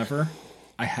first time ever,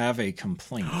 I have a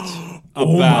complaint about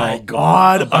Oh my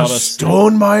god, a about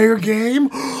Stegmaier game?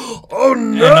 Oh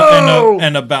and, no!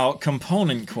 and about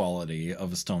component quality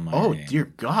of a Stegmaier Oh game. dear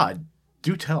god.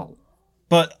 Do tell.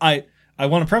 But I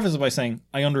want to preface it by saying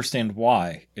I understand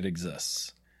why it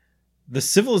exists. The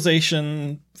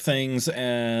civilization things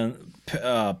and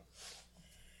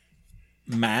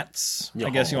mats, I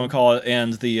guess you want to call it,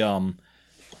 and the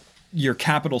your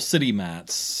capital city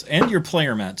mats and your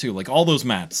player mat too, like all those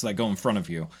mats that go in front of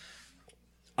you.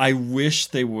 I wish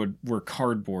they were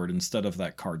cardboard instead of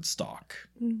that cardstock.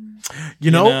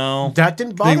 You know, that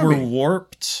didn't bother They were me.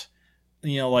 warped.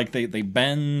 Like they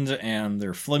bend and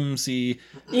they're flimsy.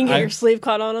 You can get your sleeve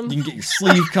caught on them. You can get your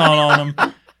sleeve caught on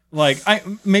them. Like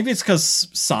maybe it's because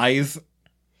Scythe.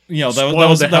 That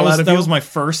Spoiled the hell out of you? was my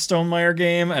first Stegmaier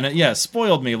game, and it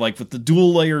spoiled me, like with the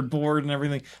dual layered board and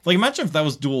everything. Like imagine if that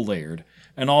was dual layered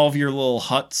and all of your little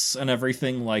huts and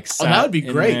everything sat that would be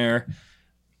in great. there.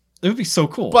 It would be so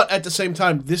cool. But at the same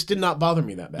time, this did not bother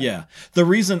me that bad. Yeah, the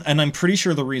reason, and I'm pretty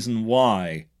sure the reason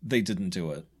why they didn't do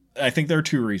it, I think there are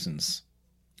 2 reasons.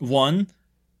 One,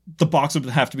 the box would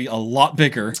have to be a lot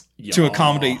bigger to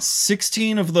accommodate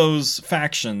 16 of those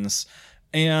factions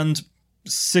and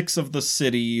 6 of the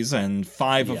cities and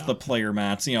 5 of the player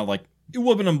mats. It would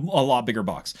have been a lot bigger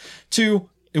box. 2,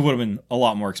 it would have been a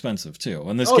lot more expensive too.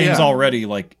 And this game's already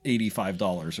like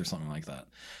 $85 or something like that.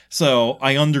 So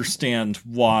I understand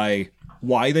why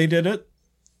they did it,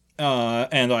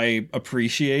 and I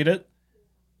appreciate it.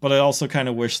 But I also kind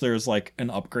of wish there's like an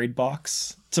upgrade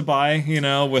box to buy,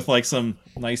 with like some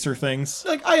nicer things.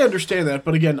 Like I understand that,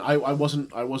 but again, I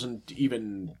wasn't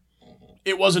even.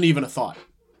 It wasn't even a thought.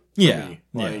 For me.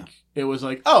 Like it was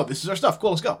like, oh, this is our stuff.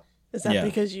 Cool, let's go. Is that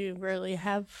because you rarely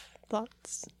have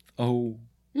thoughts? Oh.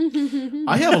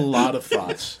 I have a lot of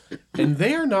thoughts, and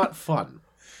they are not fun.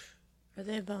 Are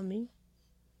they about me?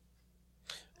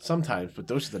 Sometimes, but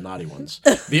those are the naughty ones.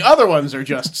 The other ones are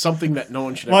just something that no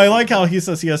one should. Well, I ever like think how he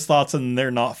says he has thoughts and they're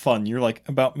not fun. You're like,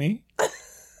 about me?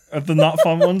 Are the not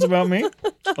fun ones about me?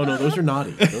 about. Oh no, those are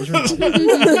naughty. Those are naughty.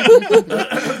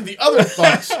 The other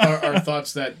thoughts are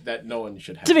thoughts that no one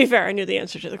should have. To be fair, I knew the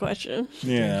answer to the question.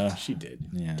 Yeah. She did.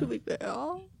 Yeah. To be fair.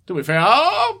 To be fair,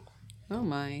 oh! Oh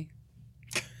my.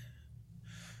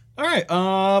 All right.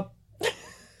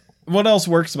 what else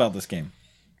works about this game?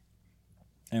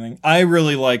 Anything? I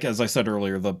really like, as I said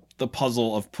earlier, the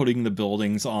puzzle of putting the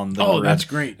buildings on the grid that's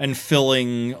great. and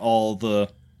filling all the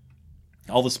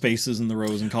spaces in the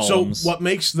rows and columns. So what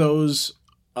makes those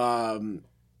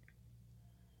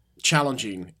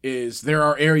challenging is there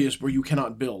are areas where you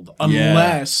cannot build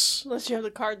unless you have the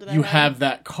card that you have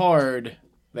that card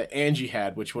that Angie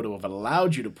had, which would have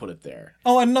allowed you to put it there.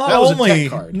 Oh, and not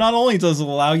only does it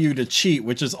allow you to cheat,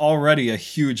 which is already a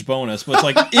huge bonus, but it's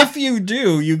like if you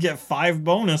do, you get 5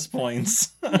 bonus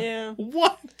points. Yeah.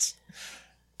 What?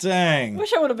 Dang.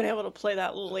 Wish I would have been able to play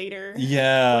that later.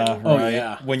 Yeah, right.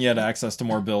 Yeah. When you had access to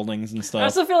more buildings and stuff. I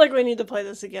also feel like we need to play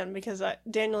this again because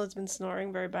Daniel has been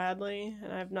snoring very badly,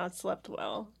 and I have not slept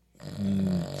well.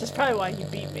 That's probably why he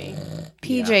beat me.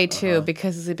 PJ too,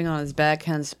 because he's sleeping on his back,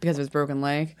 hence because of his broken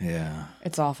leg. Yeah.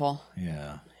 It's awful.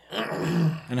 Yeah.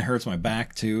 And it hurts my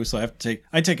back too, so I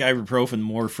take ibuprofen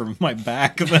more for my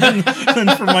back than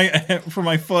for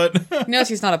my foot. Notice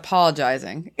he's not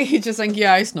apologizing. He's just like,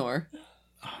 yeah, I snore.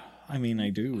 I mean, I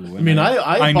do. I know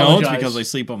it's apologize. because I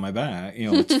sleep on my back. You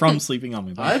know, it's from sleeping on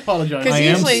my back. I apologize. Because I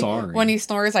am usually sorry. when he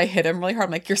snores, I hit him really hard.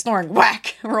 I'm like, you're snoring.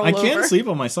 Whack. Roll I over. can't sleep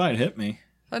on my side. Hit me.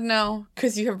 But no,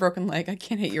 because you have a broken leg. I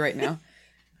can't hit you right now.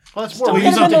 Well, that's more Don't Please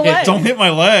hit him in the leg. don't hit my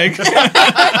leg.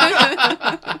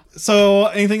 So,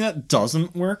 anything that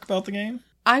doesn't work about the game?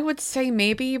 I would say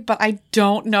maybe, but I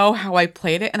don't know how I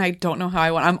played it, and I don't know how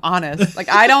I won. I'm honest. Like,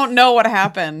 I don't know what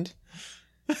happened.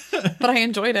 But I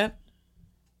enjoyed it.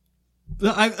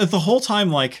 The whole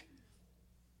time, like,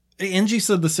 Angie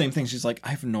said the same thing. She's like, I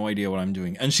have no idea what I'm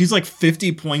doing. And she's like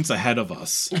 50 points ahead of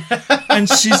us. And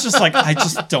she's just like, I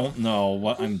just don't know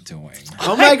what I'm doing.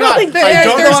 Oh my god, I There's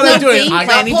don't know what no I'm doing. game I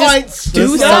plan. got You just points.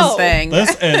 do something.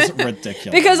 This is ridiculous.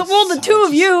 Because, well, the two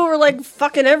of you were, like,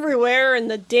 fucking everywhere in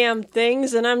the damn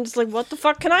things, and I'm just like, what the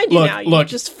fuck can I do now? You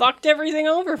just fucked everything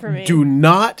over for me. Do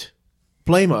not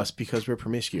blame us because we're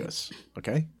promiscuous,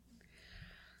 okay?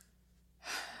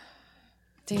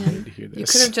 Damn. To hear You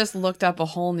this. could have just looked up a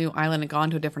whole new island and gone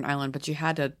to a different island, but you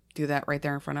had to do that right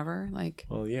there in front of her. Like,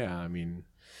 Well, yeah, I mean...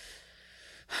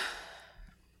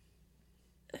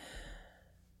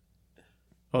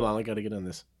 Hold on, I gotta get on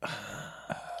this.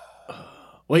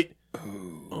 Wait.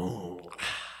 Oh.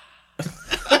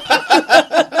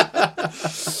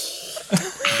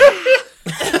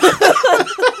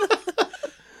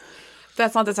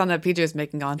 that's not the sound that PJ is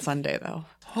making on Sunday, though.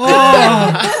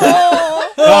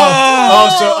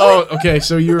 Okay,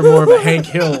 so you were more of a Hank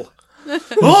Hill.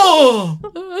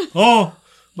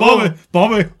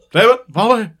 Bobby. David,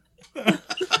 Bobby.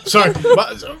 Sorry,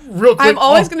 real quick. I'm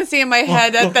always going to see in my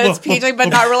head that that's PJ, but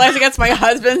not realizing that's my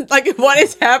husband. Like, what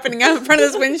is happening out in front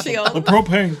of this windshield? The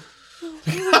propane.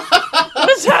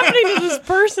 What's happening to this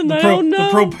person? I don't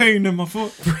know. The propane in my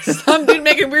foot. Some dude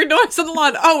making weird noise on the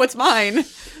lawn. Oh, it's mine.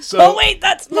 So, Oh, wait,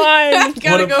 that's mine.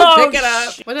 Gotta go pick it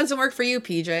up. What doesn't work for you,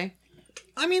 PJ?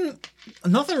 I mean,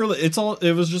 nothing really. It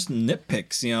was just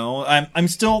nitpicks, you know. I'm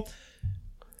still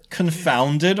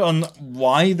confounded on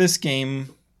why this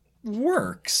game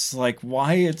works. Like,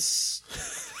 why it's...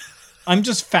 I'm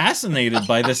just fascinated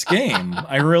by this game.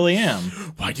 I really am.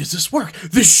 why does this work?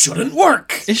 This shouldn't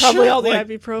work. It Probably should, all the like-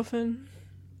 ibuprofen.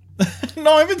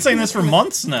 No, I've been saying this for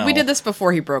months now. We did this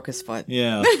before he broke his foot.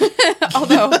 Yeah.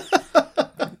 Although,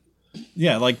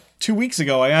 Yeah, like 2 weeks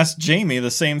ago, I asked Jamey the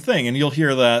same thing, and you'll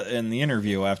hear that in the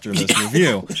interview after this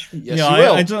review. Yes, you you know,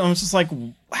 will. I was just like,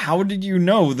 how did you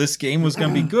know this game was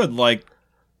going to be good? Like,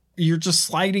 you're just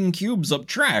sliding cubes up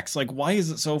tracks. Like, why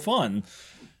is it so fun?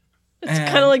 It's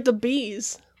kind of like the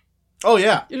bees. Oh,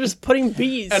 yeah. You're just putting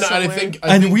bees And I somewhere. think...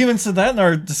 And we even said that in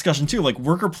our discussion, too. Like,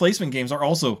 worker placement games are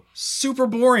also super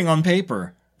boring on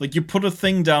paper. Like, you put a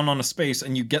thing down on a space,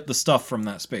 and you get the stuff from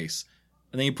that space.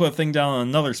 And then you put a thing down on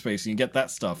another space, and you get that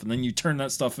stuff. And then you turn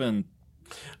that stuff in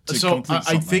to So complete I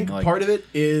something. think Like, part of it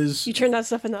is... You turn that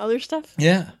stuff into other stuff?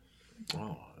 Yeah.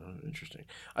 Oh, interesting.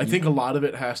 I think a lot of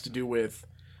it has to do with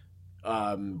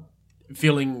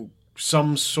feeling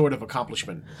some sort of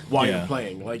accomplishment while Yeah. you're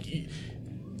playing. Like,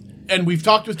 and we've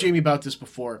talked with Jamey about this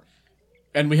before,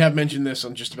 and we have mentioned this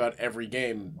on just about every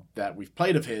game that we've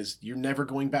played of his. You're never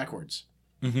going backwards.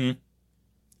 Mm-hmm.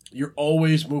 You're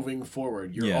always moving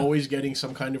forward. You're Yeah. always getting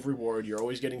some kind of reward. You're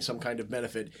always getting some kind of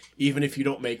benefit, even if you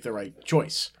don't make the right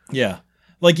choice. Yeah.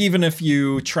 Like, even if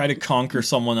you try to conquer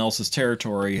someone else's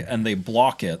territory and they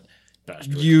block it,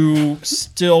 Bastard. you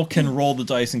still can roll the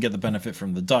dice and get the benefit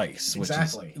from the dice. Which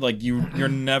Exactly. is, like, you're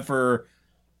never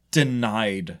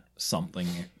denied something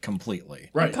completely.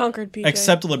 Right. Conquered PJ.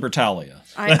 Except Libertalia.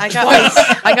 I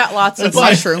got lots of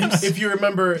mushrooms. If you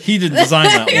remember... He didn't design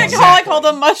that one. I call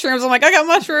them mushrooms. I'm like, I got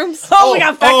mushrooms. Oh, we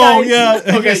got fat Oh, guys.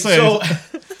 yeah. Okay, so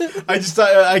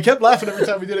I kept laughing every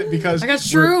time we did it because I got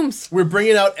shrooms. We're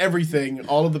bringing out everything,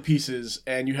 all of the pieces,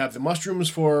 and you have the mushrooms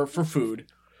for food.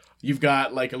 You've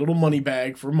got like a little money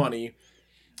bag for money.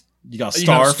 You got a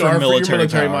star for military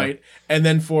power. Might, and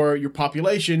then for your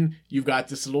population, you've got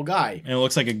this little guy. And it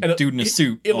looks like a dude in a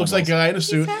suit. It looks like a guy in a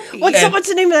suit. What's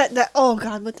the name of that? Oh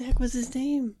God, what the heck was his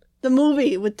name? The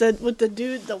movie with the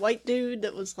dude, the white dude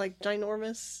that was like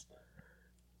ginormous.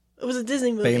 It was a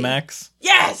Disney movie. Baymax.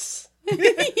 Yes.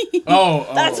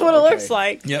 That's what it looks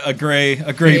like. Yeah, a gray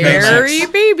Hairy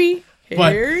Baymax. baby.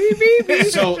 But- Hairy baby.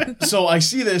 So I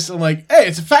see this. I'm like, hey,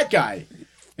 it's a fat guy.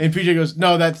 And PJ goes,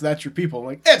 no, that's your people. I'm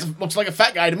like, it looks like a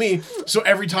fat guy to me. So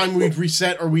every time we'd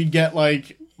reset or we'd get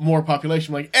like more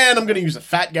population, I'm like, and I'm gonna use a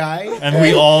fat guy. And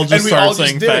we all just start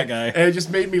saying fat guy. And it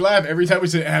just made me laugh every time we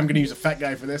said, I'm gonna use a fat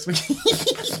guy for this.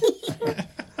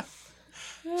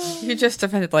 You just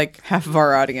offended like half of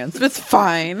our audience, but it's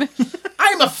fine.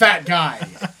 I'm a fat guy.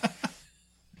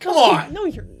 Come on. No,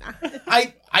 you're not.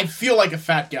 I feel like a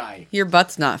fat guy. Your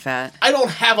butt's not fat. I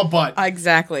don't have a butt.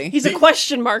 Exactly. He's a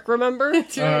question mark, remember?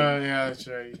 Yeah, that's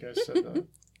right. You guys said that.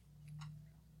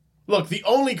 Look, the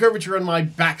only curvature on my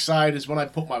backside is when I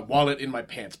put my wallet in my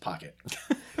pants pocket.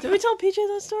 Did we tell PJ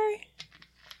that story?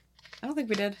 I don't think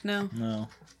we did. No.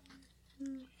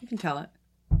 You can tell it.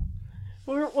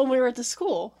 When we were at the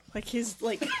school. Like, he's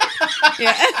like...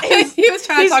 Yeah, he was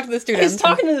trying to talk to the students. He's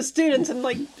talking to the students, and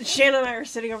like, Shannon and I are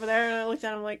sitting over there, and I looked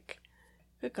at him like,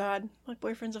 good God, my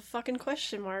boyfriend's a fucking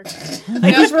question mark.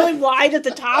 Like, he's really wide at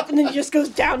the top, and then he just goes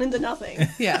down into nothing.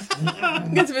 Yeah.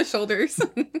 Gets him his shoulders.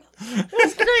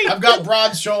 It's great. I've got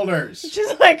broad shoulders.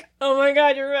 She's like, oh my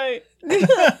God, you're right.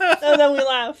 And then we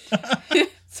laughed.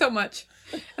 So much.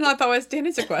 And I thought, was Dan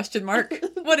is a question mark.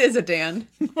 What is a Dan?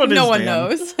 What no is one Dan?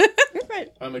 knows. Right.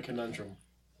 I'm a conundrum.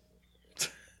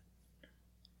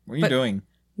 What are you doing?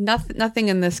 Nothing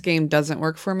in this game doesn't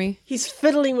work for me. He's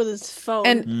fiddling with his phone.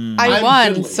 And I I'm won,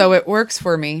 fiddling. so it works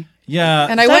for me. Yeah.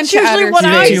 And I That's went to usually outer what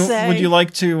I space. say. Would you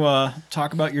like to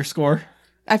talk about your score?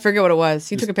 I forget what it was.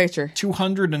 You took a picture.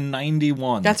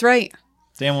 291. That's right.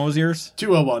 Dan, what was yours?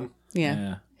 201.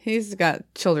 Yeah. He's got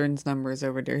children's numbers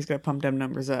over there. He's got to pump them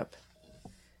numbers up.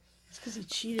 It's because he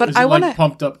cheated. But Is I it want like to...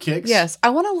 pumped up kicks? Yes, I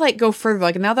want to like go further.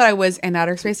 Like now that I was in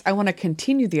outer space, I want to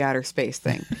continue the outer space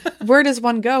thing. Where does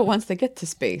one go once they get to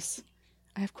space?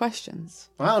 I have questions.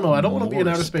 I don't know. I don't want to be in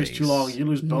More outer space too long. You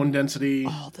lose bone density.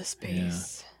 All the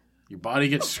space. Your body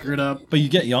gets screwed up. But you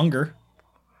get younger.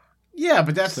 Yeah,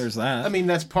 but that's... There's that. I mean,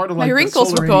 that's part of like My the wrinkles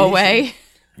solar will go radiation.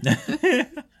 away.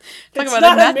 Talk It's about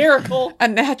not a miracle. a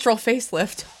natural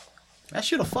facelift. That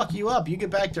shit'll fuck you up. You get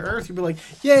back to Earth, you'll be like,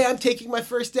 yeah, I'm taking my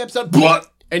first steps on... Blah!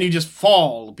 And you just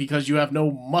fall because you have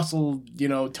no muscle,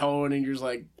 tone, and you're just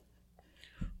like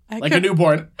a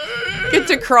newborn. Get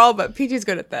to crawl, but PG's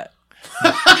good at that.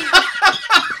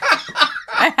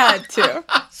 I had to.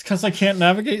 It's because I can't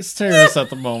navigate stairs at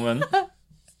the moment.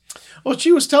 Well,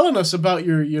 she was telling us about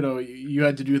your, you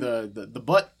had to do the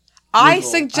butt. I wiggle.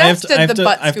 suggested the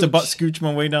butt I have to scooch. butt scooch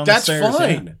my way down That's the stairs.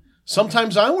 fine. Yeah.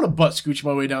 Sometimes I want to butt scooch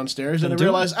my way downstairs, and I do it.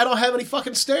 realize I don't have any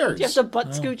fucking stairs. You have to butt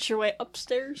scooch your way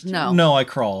upstairs? No. No, I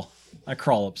crawl. I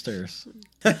crawl upstairs.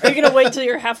 Are you going to wait till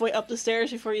you're halfway up the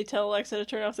stairs before you tell Alexa to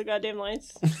turn off the goddamn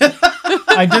lights?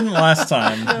 I didn't last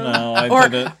time. No, I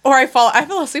did it. Or I fell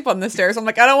asleep on the stairs. I'm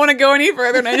like, I don't want to go any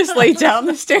further, and I just laid down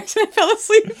the stairs and I fell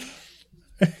asleep.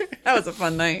 That was a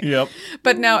fun night. Yep.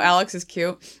 But now Alex is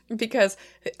cute because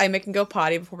I make him go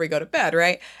potty before we go to bed,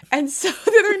 right? And so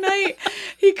the other night,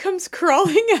 he comes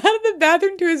crawling out of the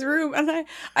bathroom to his room, and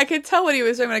I could tell what he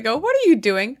was doing. And I go, "What are you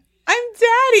doing?" "I'm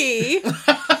Daddy."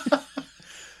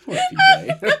 Poor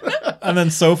PJ. And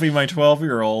then Sophie, my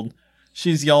 12-year-old,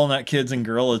 she's yelling at kids in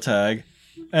Gorilla Tag.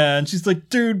 And she's like,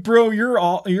 dude, bro, you're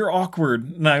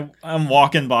awkward. And I'm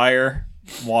walking by her,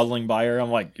 waddling by her.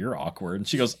 I'm like, you're awkward. And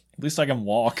she goes, at least I can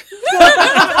walk. Yeah,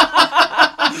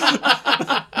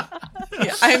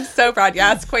 I'm so proud.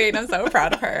 Yes, Queen, I'm so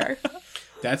proud of her.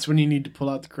 That's when you need to pull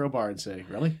out the crowbar and say,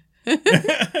 really?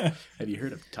 Have you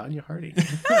heard of Tanya Harding?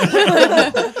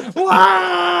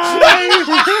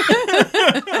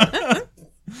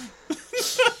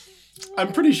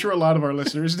 I'm pretty sure a lot of our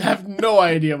listeners have no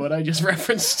idea what I just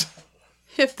referenced.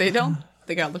 If they don't,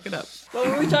 they gotta look it up. What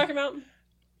were we talking about?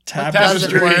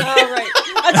 Tapestry. Tapestry. Oh, right.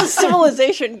 That's a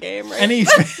civilization game, right? Any...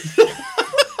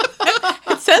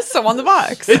 It says so on the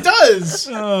box. It does!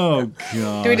 Oh,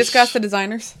 God. Do we discuss the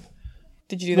designers?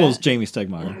 Did you do Well, that? it's Jamey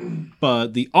Stegmaier.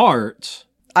 But the art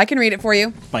I can read it for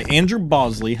you. by Andrew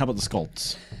Bosley. How about the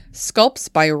sculpts?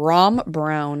 Sculpts by Rom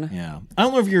Brown. Yeah. I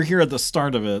don't know if you're here at the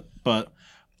start of it, but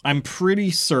I'm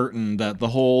pretty certain that the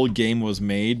whole game was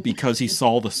made because he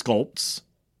saw the sculpts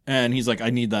and he's like, I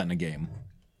need that in a game.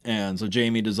 And so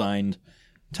Jamey designed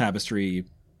Tapestry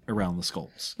around the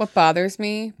skulls. What bothers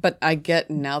me, but I get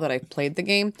now that I've played the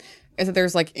game, is that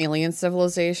there's like alien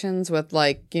civilizations with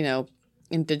like,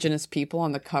 indigenous people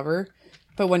on the cover.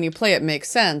 But when you play it makes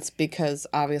sense because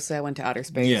obviously I went to outer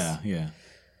space. Yeah.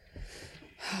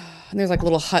 And there's like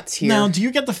little huts here. Now, do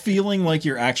you get the feeling like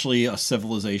you're actually a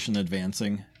civilization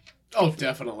advancing? Oh,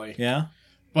 definitely. Yeah?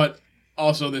 But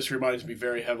also, this reminds me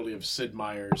very heavily of Sid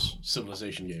Meier's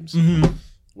Civilization games,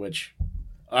 which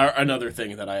are another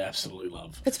thing that I absolutely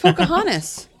love. It's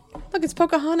Pocahontas. Look, it's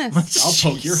Pocahontas.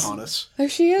 I'll poke your harness. There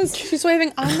she is. She's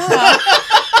waving Allah.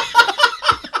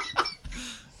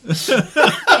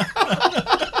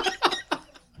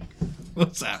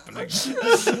 What's happening?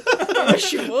 I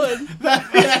wish you would.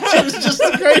 That reaction is just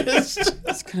the greatest.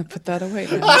 Just gonna put that away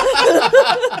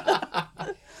now.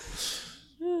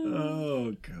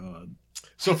 Oh, God.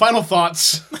 So, final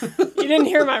thoughts. You didn't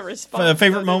hear my response.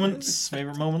 Favorite moments?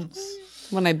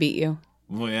 When I beat you.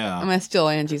 Well, yeah. I'm gonna steal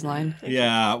Angie's line.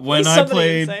 Yeah, when I Somebody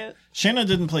played... can say it. Shanna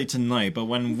didn't play tonight, but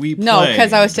when we played... No,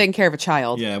 because I was taking care of a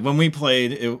child. Yeah, when we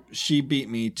played, she beat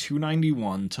me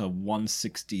 291 to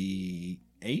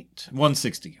 168?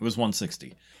 160. It was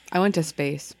 160. I went to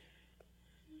space.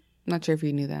 I'm not sure if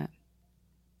you knew that.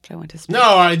 But I went to space. No,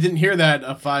 I didn't hear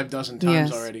that 5 dozen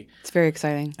times Yes. already. It's very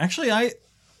exciting. Actually, I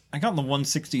got in the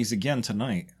 160s again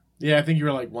tonight. Yeah, I think you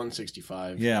were like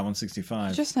 165. Yeah, 165.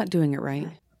 You're just not doing it right.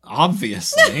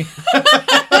 Obviously.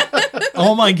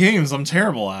 All my games I'm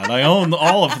terrible at. I own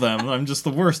all of them. I'm just the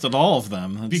worst at all of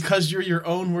them. Because you're your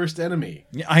own worst enemy.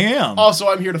 Yeah, I am. Also,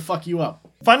 I'm here to fuck you up.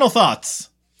 Final thoughts.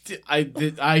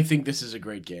 I think this is a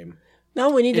great game. No,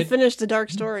 we need to finish the dark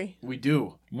story. We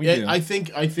do. We do. I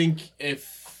think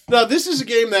if... Now, this is a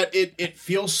game that it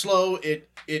feels slow.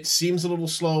 It seems a little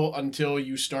slow until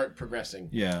you start progressing.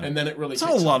 Yeah. And then it really That's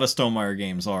how a lot of Stegmaier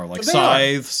games are. Like, They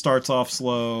Scythe starts off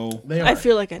slow. They are. I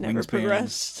feel like I never Wingspan.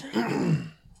 progressed.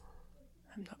 I'm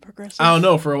not progressing. I don't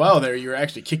know. For a while there, you were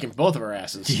actually kicking both of our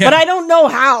asses. Yeah. But I don't know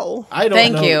how. I don't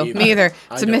Thank know you. either. Me either. I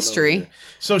It's a don't know mystery. either.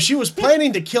 So she was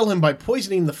planning to kill him by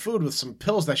poisoning the food with some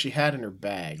pills that she had in her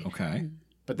bag. Okay.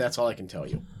 But that's all I can tell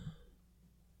you.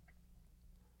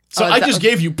 So Oh, I that just was-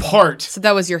 gave you part So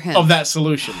that was your hint. of that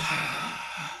solution.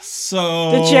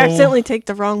 So... Did she accidentally take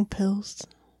the wrong pills?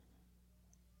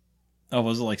 Oh,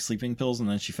 was it like sleeping pills and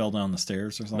then she fell down the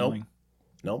stairs or something?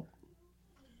 Nope.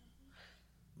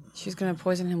 She's going to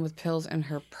poison him with pills in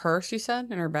her purse, you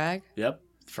said? In her bag? Yep.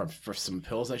 For some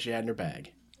pills that she had in her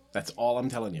bag. That's all I'm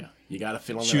telling you. You got to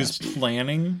fill in the She was rest.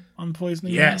 planning on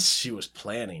poisoning him? Yes, she was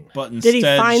planning. But Did he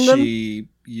instead find them? she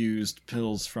used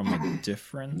pills from a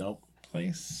different Nope.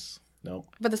 place. Nope.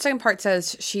 But the second part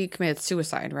says she committed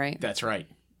suicide, right? That's right.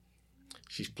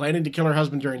 She's planning to kill her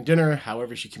husband during dinner.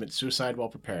 However, she commits suicide while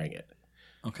preparing it.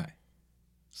 Okay.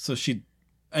 So she...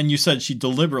 And you said she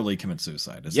deliberately commits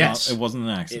suicide. Yes. It wasn't an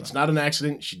accident. It's not an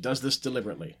accident. She does this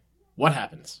deliberately. What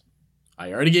happens?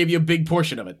 I already gave you a big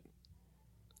portion of it.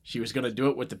 She was going to do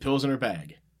it with the pills in her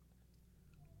bag.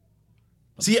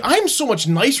 See, I'm so much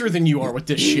nicer than you are with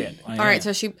this shit. I All right,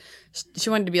 know. so she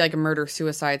wanted to be like a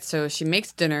murder-suicide, so she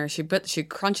makes dinner, she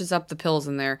crunches up the pills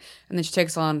in there, and then she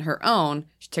takes on her own,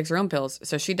 she takes her own pills,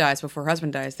 so she dies before her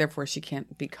husband dies, therefore she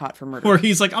can't be caught for murder. Or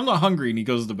he's like, I'm not hungry, and he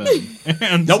goes to bed.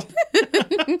 And Nope.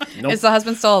 Nope. Is the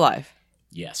husband still alive?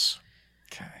 Yes.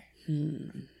 Okay.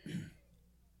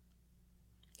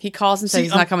 He calls and says See,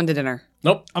 he's not coming to dinner.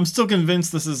 Nope. I'm still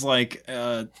convinced this is like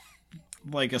a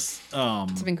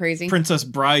Something crazy. Princess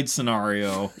Bride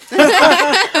scenario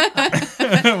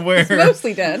where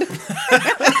Mostly dead. you put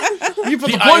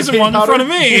the The poison iodine one in powder. front of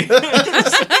me.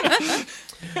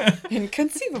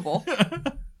 Inconceivable.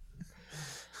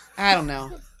 I don't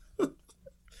know.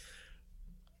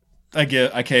 I You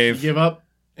cave. give up,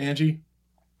 Angie?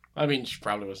 I mean, she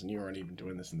probably wasn't. You weren't even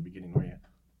doing this in the beginning, were you?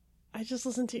 I just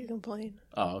listened to you complain.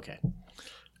 Oh, okay.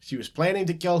 She was planning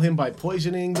to kill him by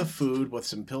poisoning the food with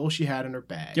some pills she had in her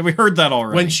bag. Yeah, we heard that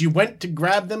already. When she went to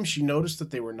grab them, she noticed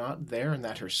that they were not there and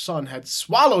that her son had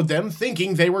swallowed them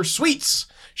thinking they were sweets.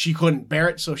 She couldn't bear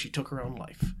it, so she took her own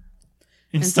life.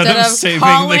 Instead Instead of of saving the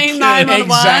calling kid.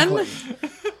 911. Exactly.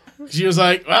 She was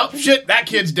like, well, shit, that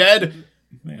kid's dead.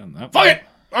 Man, that Fuck it.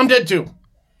 I'm dead too.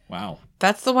 Wow.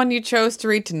 That's the one you chose to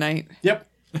read tonight. Yep.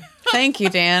 Thank you,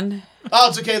 Dan. Oh,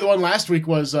 it's okay. The one last week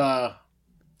was, what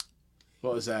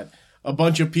was that? A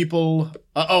bunch of people.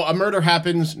 A murder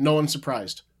happens. No one's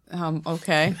surprised.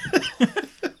 Okay.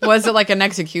 Was it like an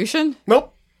execution?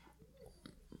 Nope.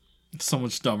 It's so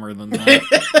much dumber than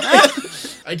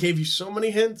that. I gave you so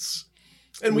many hints.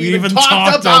 And We we even even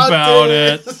talked talked about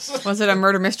this. Was it a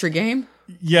murder mystery game?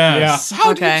 Yes. Yeah.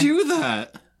 How Okay. did you do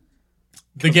that?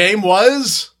 The game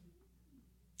was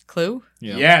Clue?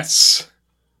 Yeah. Yes.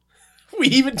 We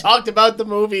even talked about the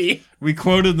movie. We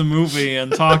quoted the movie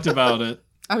and talked about it.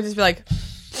 I would just be like,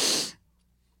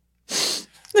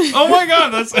 Oh my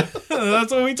god,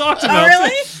 that's what we talked about. Oh,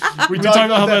 really? We talked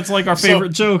about how that's like our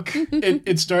favorite joke.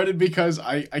 It started because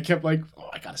I kept like, oh,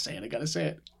 I gotta say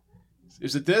it.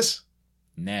 Is it this?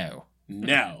 No.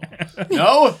 No.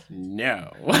 No?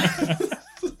 No.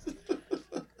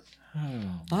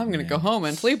 I'm going to go home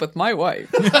and sleep with my wife.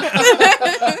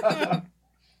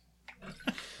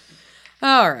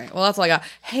 All right. Well, that's all I got.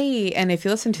 Hey, and if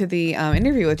you listen to the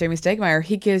interview with Jamey Stegmaier,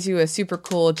 he gives you a super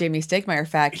cool Jamey Stegmaier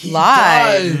fact He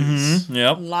live. does. Mm-hmm.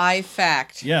 Yep. Live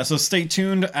fact. Yeah, so stay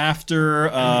tuned after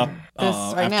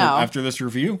after this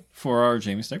review for our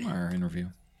Jamey Stegmaier interview.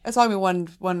 It's only one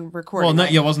recording. Well,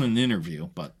 right? it wasn't an interview,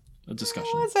 but a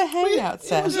discussion. It was a hangout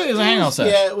set. It was a hangout set.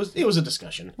 Yeah, it was a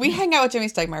discussion. We hang out with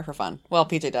Jamey Stegmaier for fun. Well,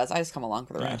 PJ does. I just come along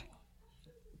for the ride.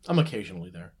 I'm occasionally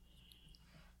there.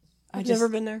 I've never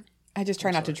been there. I just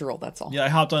try not to drool, that's all. Yeah, I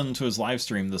hopped onto his live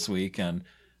stream this week, and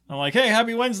I'm like, hey,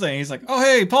 happy Wednesday. And he's like, oh,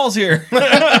 hey, Paul's here.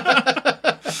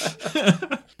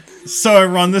 So,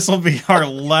 everyone, this will be our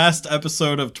last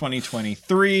episode of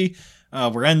 2023.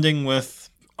 We're ending with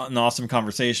an awesome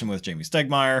conversation with Jamey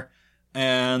Stegmaier,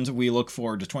 and we look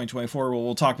forward to 2024, where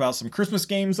we'll talk about some Christmas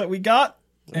games that we got,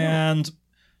 and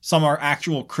some are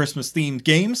actual Christmas-themed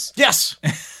games. Yes!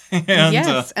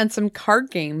 And some card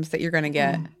games that you're going to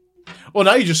get. Well,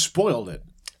 now you just spoiled it.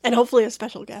 And hopefully a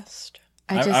special guest.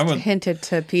 I just hinted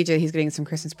to PJ he's getting some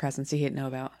Christmas presents he didn't know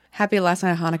about. Happy last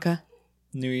night of Hanukkah.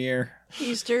 New Year.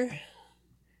 Easter.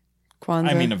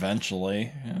 Kwanzaa. I mean,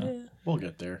 eventually. Yeah. We'll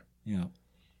get there. Yeah.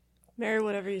 Merry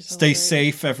whatever you Stay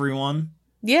celebrate. safe, everyone.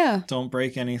 Yeah. Don't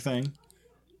break anything.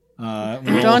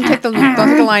 Don't take the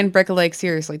line break a leg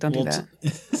seriously. Don't do that.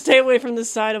 Stay away from the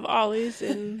side of Ollie's.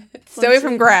 And Stay away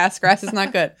from grass. Grass is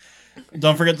not good.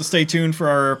 Don't forget to stay tuned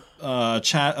for our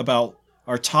chat about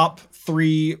our top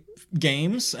 3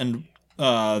 games and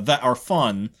that are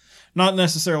fun. Not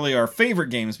necessarily our favorite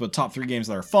games, but top 3 games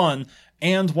that are fun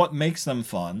and what makes them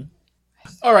fun.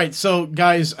 All right, so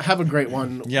guys, have a great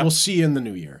one. Yep. We'll see you in the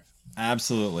new year.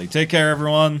 Absolutely. Take care,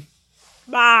 everyone.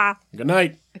 Bye. Good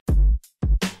night.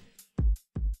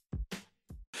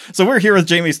 So we're here with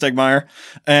Jamey Stegmaier,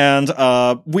 and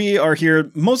we are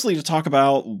here mostly to talk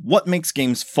about what makes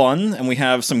games fun, and we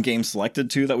have some games selected,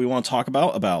 too, that we want to talk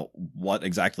about what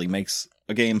exactly makes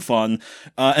a game fun.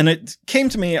 And it came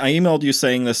to me, I emailed you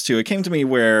saying this, too, it came to me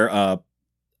where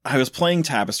I was playing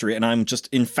Tapestry, and I'm just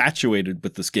infatuated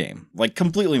with this game, like,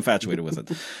 completely infatuated with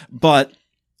it. But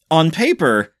on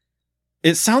paper,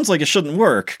 it sounds like it shouldn't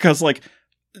work, because, like,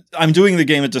 I'm doing the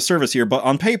game a disservice here, but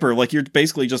on paper, like, you're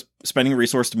basically just spending a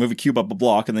resource to move a cube up a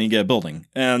block and then you get a building.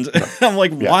 And I'm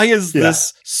like, why is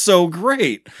this so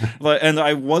great? And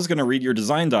I was going to read your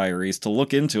design diaries to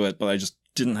look into it, but I just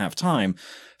didn't have time.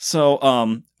 So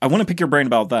I want to pick your brain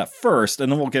about that first,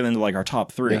 and then we'll get into, like, our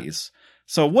top 3s. Yeah.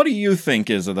 So what do you think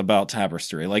is it about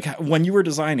Tapestry? Like, when you were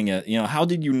designing it, you know, how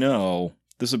did you know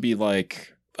this would be,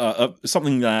 like,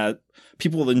 something that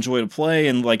people would enjoy to play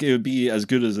and, like, it would be as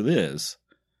good as it is?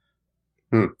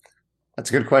 That's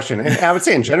a good question. And I would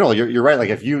say in general, you're right.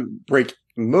 Like, if you break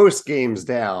most games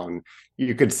down,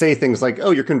 you could say things like,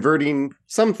 oh, you're converting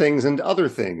some things into other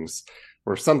things,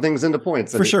 or some things into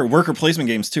points. For sure. Worker placement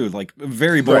games too, like,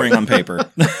 very boring on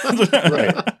paper.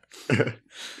 Right.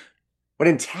 But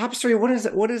in Tapestry, what is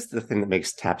the thing that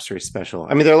makes Tapestry special?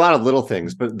 I mean, there are a lot of little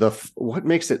things, but what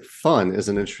makes it fun is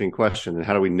an interesting question. And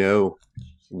how do we know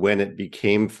when it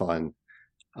became fun?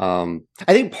 I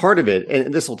think part of it,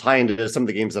 and this will tie into some of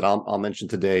the games that I'll mention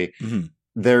today,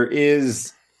 there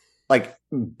is, like,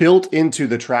 built into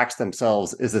the tracks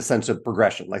themselves is a sense of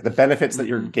progression. Like, the benefits that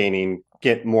you're gaining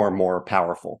get more and more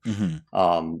powerful.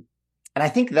 And I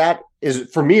think that is,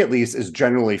 for me at least, is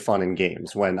generally fun in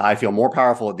games, when I feel more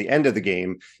powerful at the end of the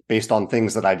game based on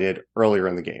things that I did earlier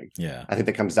in the game. Yeah. I think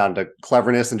that comes down to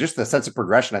cleverness, and just the sense of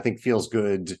progression, I think, feels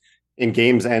good in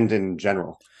games and in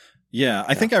general. Yeah,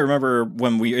 I think I remember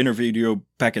when we interviewed you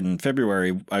back in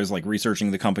February, I was, like,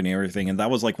 researching the company and everything, and that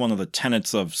was, like, one of the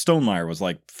tenets of Stegmaier was,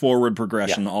 like, forward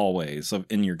progression always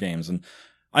in your games. And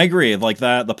I agree, like,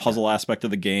 that, the puzzle aspect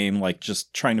of the game, like,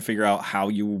 just trying to figure out how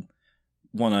you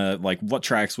want to, like, what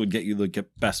tracks would get you the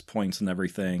best points and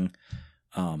everything.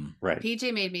 Right.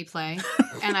 PJ made me play,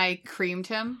 and I creamed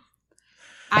him.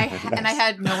 I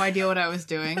had no idea what I was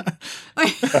doing.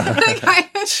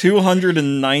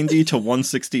 290 to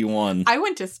 161. I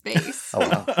went to space. Oh,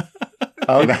 wow.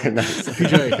 Oh, nice.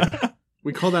 PJ,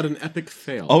 we call that an epic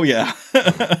fail. Oh, yeah.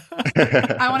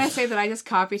 I want to say that I just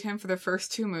copied him for the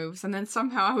first 2 moves, and then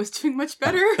somehow I was doing much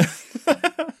better.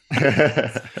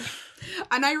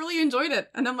 and I really enjoyed it.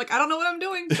 And I'm like, I don't know what I'm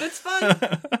doing, but it's fun.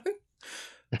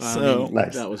 So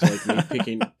Nice. That was like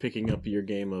me picking up your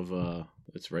game of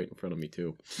it's right in front of me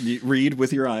too. you read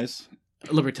with your eyes.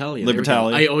 Libertalia. there we go.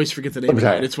 Libertalia. I always forget the name of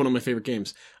Libertalia. it. It's one of my favorite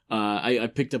games. I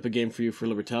picked up a game for you for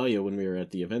Libertalia when we were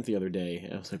at the event the other day.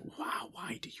 And I was like, wow,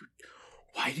 why do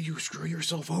you screw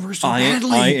yourself over so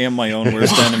badly? I am my own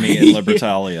worst enemy in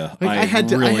Libertalia. Like, I had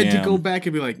to am. go back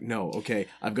and be like, no, okay,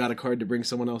 I've got a card to bring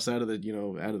someone else out of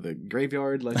the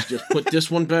graveyard. Let's just put this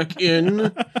one back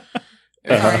in.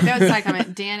 Sorry, that was a side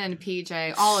comment. Dan and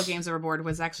PJ, all of Games Overboard,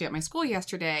 was actually at my school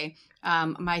yesterday.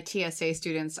 My TSA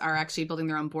students are actually building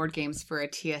their own board games for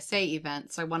a TSA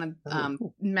event. So I wanted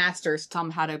masters to tell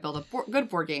them how to build a good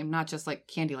board game, not just like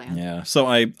Candyland. Yeah, so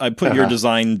I put your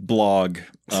design blog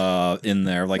in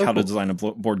there, like how to design a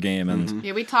board game, and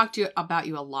Yeah, we talked about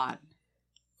you a lot.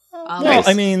 well,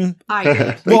 I mean, I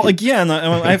did. well, again,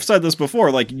 I've said this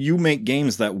before. Like, you make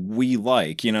games that we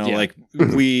like. You know, Yeah. like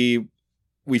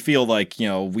we feel like, you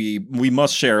know, we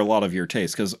must share a lot of your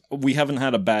taste, because we haven't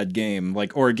had a bad game,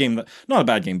 like, or a game that, not a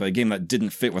bad game, but a game that didn't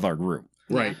fit with our group.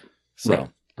 Right. So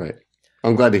Right.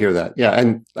 I'm glad to hear that. Yeah,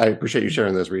 and I appreciate you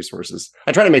sharing those resources.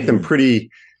 I try to make them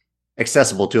pretty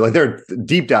accessible too. Like, there are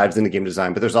deep dives into game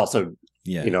design, but there's also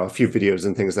yeah, a few videos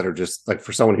and things that are just like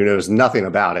for someone who knows nothing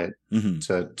about it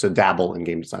to dabble in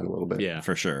game design a little bit. Yeah.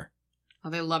 for sure. Well,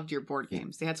 they loved your board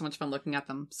games. They had so much fun looking at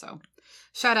them. So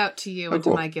shout out to you Oh, and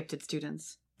cool. to my gifted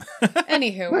students.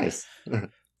 Anywho, Nice.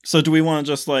 So do we want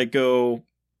to just like go?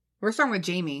 we're starting with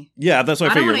Jamey. Yeah, that's what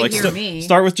I I don't figured. wanna Like, hear me.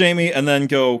 start with Jamie and then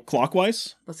go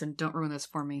clockwise. Listen, don't ruin this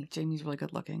for me. Jamie's really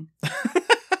good looking.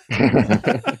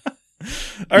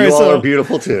 All right, You all so are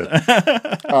beautiful too.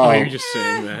 Oh, you're just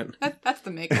saying that. That's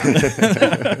the makeup.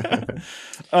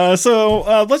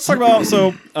 So let's talk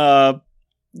about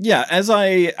yeah, as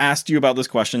I asked you about this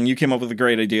question, you came up with a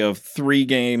great idea of 3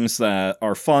 games that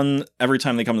are fun every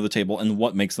time they come to the table and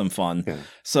what makes them fun. Yeah.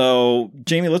 So,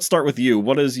 Jamie, let's start with you.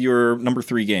 What is your number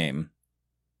 3 game?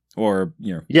 Or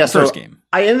your so first game?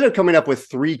 I ended up coming up with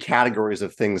 3 categories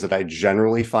of things that I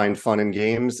generally find fun in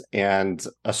games, and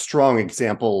a strong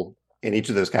example in each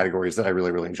of those categories that I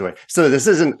really, really enjoy. So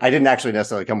I didn't actually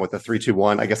necessarily come with a 3, 2,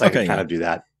 1. I guess I can kind of do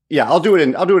that. Yeah, I'll do it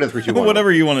in 3, 2, 1.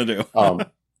 Whatever you want to do.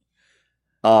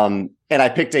 And I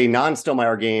picked a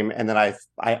non-Stegmaier game, and then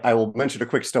I will mention a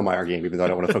quick Stegmaier game, even though I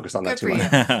don't want to focus on that too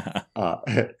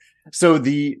much. So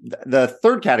the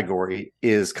third category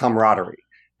is camaraderie,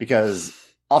 because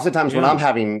oftentimes when I'm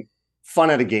having fun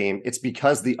at a game, it's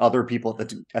because the other people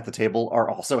at the table are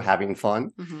also having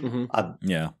fun.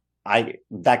 Yeah.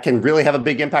 That can really have a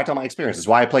big impact on my experience. It's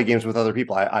why I play games with other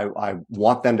people. I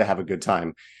want them to have a good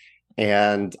time.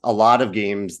 And a lot of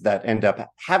games that end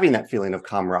up having that feeling of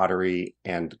camaraderie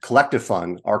and collective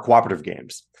fun are cooperative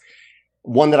games.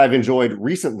 One that I've enjoyed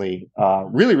recently,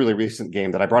 really, really recent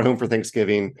game that I brought home for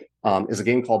Thanksgiving, is a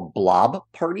game called Blob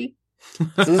Party. So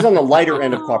this is on the lighter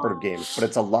end of cooperative games, but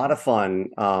it's a lot of fun.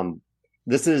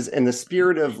 This is in the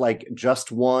spirit of like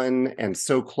Just One and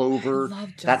So Clover,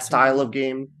 that style of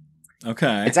game.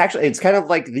 Okay. It's kind of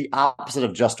like the opposite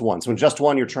of Just One. So in Just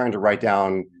One, you're trying to write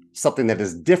down something that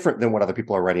is different than what other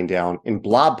people are writing down. In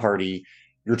Blob Party,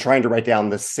 you're trying to write down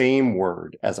the same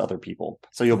word as other people.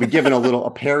 So you'll be given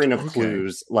a pairing of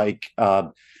clues, like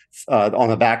on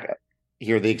the back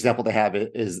here, the example they have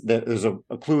is that there's a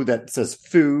clue that says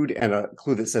food and a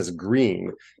clue that says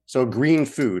green. So green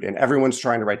food, and everyone's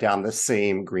trying to write down the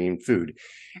same green food.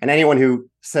 And anyone who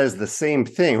says the same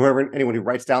thing, anyone who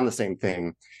writes down the same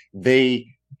thing, they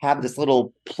have this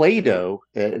little Play-Doh.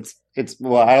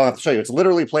 Well, I don't have to show you. It's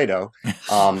literally Play-Doh.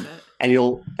 And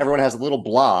everyone has a little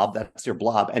blob. That's your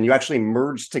blob. And you actually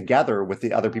merge together with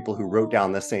the other people who wrote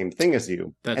down the same thing as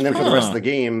you. And then for the rest of the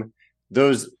game,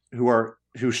 those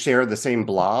who share the same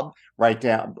blob write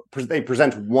down, they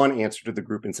present one answer to the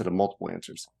group instead of multiple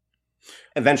answers.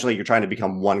 Eventually you're trying to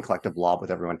become one collective blob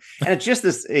with everyone. And it's just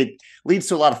it leads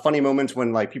to a lot of funny moments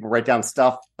when like people write down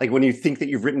stuff, like when you think that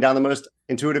you've written down the most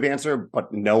intuitive answer,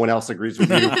 but no one else agrees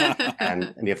with you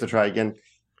and you have to try again.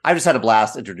 I've just had a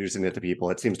blast introducing it to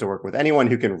people. It seems to work with anyone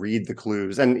who can read the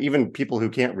clues, and even people who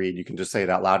can't read, you can just say it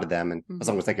out loud to them, and as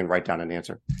long as they can write down an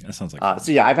answer. That sounds like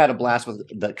so yeah, I've had a blast with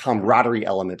the camaraderie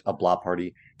element of Blob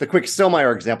Party. The quick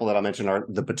Stegmaier example that I'll mention are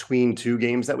the Between Two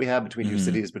games that we have, Between Two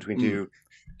Cities, Between Two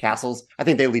Castles. I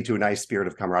think they lead to a nice spirit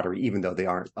of camaraderie, even though they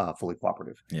aren't fully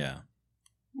cooperative. Yeah.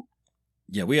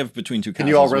 Yeah, we have Between Two Castles. Can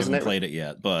you all we haven't resonate played it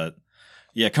yet, but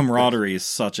yeah, camaraderie is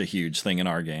such a huge thing in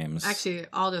our games. Actually,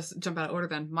 I'll just jump out of order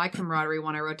then. My camaraderie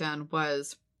one I wrote down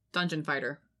was Dungeon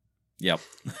Fighter. Yep.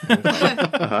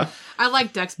 Uh-huh. I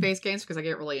like dex-based games because I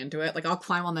get really into it. Like, I'll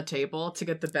climb on the table to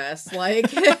get the best. Like,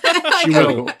 She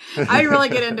will. I really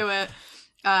get into it.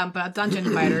 But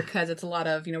Dungeon Fighter, because it's a lot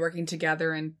of, working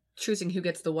together and choosing who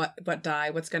gets the what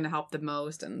die, what's going to help the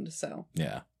most. And so,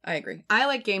 Yeah. I agree. I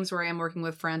like games where I am working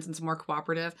with friends and it's more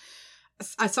cooperative.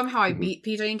 Somehow I beat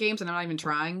PJ in games and I'm not even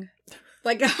trying.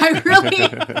 Like, I really,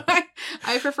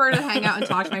 I prefer to hang out and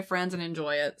talk to my friends and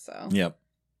enjoy it. So, Yep.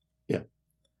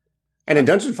 And in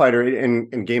Dungeon Fighter,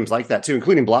 in games like that too,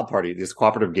 including Block Party, these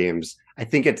cooperative games, I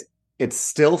think it's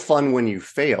still fun when you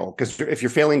fail, because if you're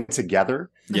failing together,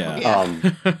 Yeah.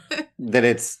 then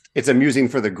it's amusing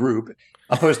for the group,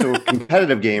 opposed to a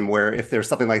competitive game where if there's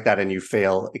something like that and you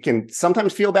fail, it can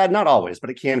sometimes feel bad, not always, but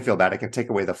it can feel bad. It can take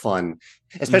away the fun,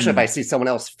 especially if I see someone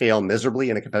else fail miserably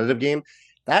in a competitive game.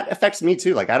 That affects me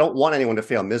too. Like, I don't want anyone to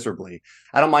fail miserably.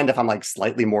 I don't mind if I'm like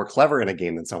slightly more clever in a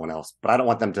game than someone else, but I don't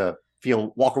want them to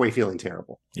walk away feeling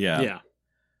terrible. Yeah.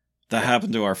 That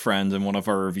happened to our friend in one of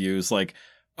our reviews. Like,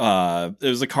 it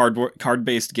was a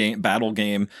card-based battle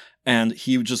game, and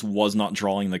he just was not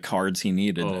drawing the cards he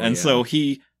needed. So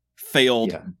he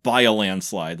failed by a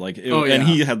landslide. Like, and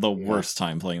he had the worst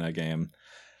time playing that game.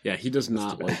 Yeah, he does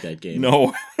not like that game.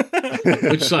 No.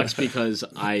 Which sucks because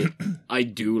I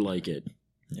do like it.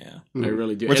 Yeah. I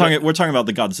really do. We're talking about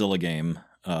the Godzilla game.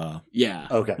 Yeah.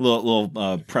 Okay.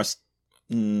 Little press.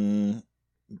 I don't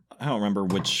remember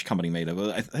which company made it.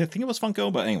 But I think it was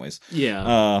Funko. But anyways.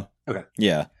 Yeah. Okay.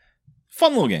 Yeah.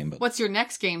 Fun little game. But what's your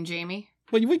next game, Jamie?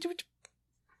 wait.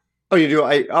 Oh, you do?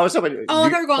 I was hoping. Oh,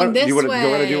 they're going this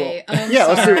way.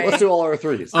 Let's do all our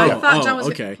threes. I thought John was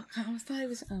okay. I thought it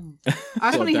was. I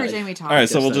was going to hear Jamie talk. All right,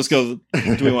 so we'll just go.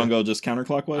 Do we want to go just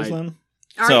counterclockwise then?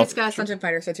 All right, let's go Dungeon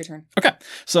Fighter. So it's your turn. Okay,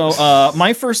 so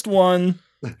my first one,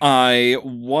 I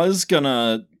was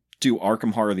gonna do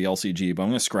Arkham Horror the LCG, but I'm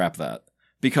gonna scrap that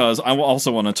because I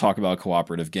also want to talk about a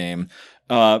cooperative game,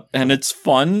 and it's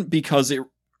fun because it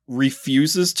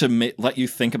refuses to let you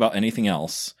think about anything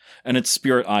else, and it's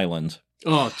Spirit Island.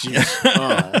 Oh,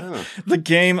 jeez. The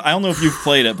game, I don't know if you've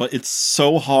played it, but it's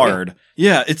so hard.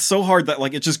 Yeah, it's so hard that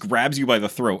like it just grabs you by the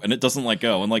throat and it doesn't let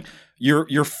go. And like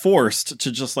you're forced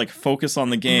to just like focus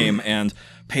on the game and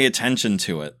pay attention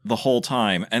to it the whole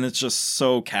time. And it's just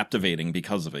so captivating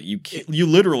because of it. You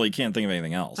literally can't think of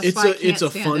anything else. It's a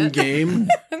fun game,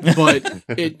 but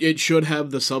it should have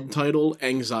the subtitle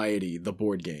Anxiety, the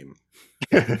board game.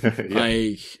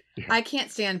 I can't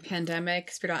stand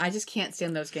Pandemic, Spirit. I just can't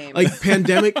stand those games. Like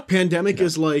Pandemic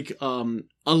is like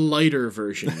a lighter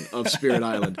version of Spirit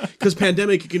Island, because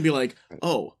Pandemic can be like,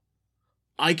 oh,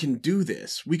 I can do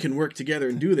this. We can work together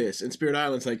and do this. And Spirit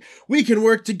Island's like, we can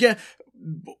work together.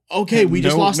 Okay, we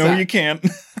just lost. No, you can't.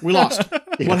 We lost.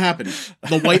 What happened?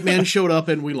 The white man showed up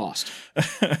and we lost.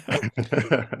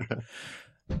 And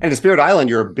in Spirit Island,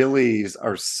 your abilities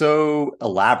are so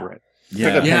elaborate. Yeah.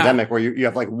 Like a Pandemic where you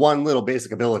have like one little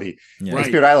basic ability. Yeah. In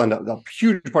Spirit Island, a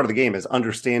huge part of the game is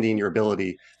understanding your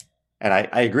ability. And I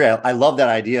agree. I love that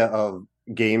idea of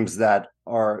games that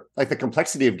are like the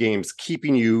complexity of games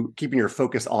keeping your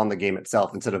focus on the game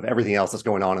itself instead of everything else that's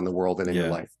going on in the world and in your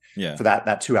life. Yeah. For that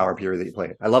 2-hour period that you play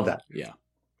it. I love that. Yeah.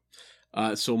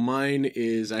 So mine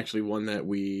is actually one that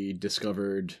we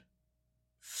discovered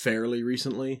fairly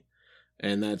recently,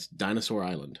 and that's Dinosaur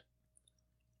Island.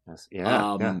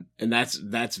 Yeah. And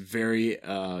that's very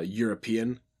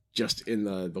European, just in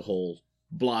the whole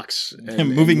blocks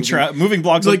and moving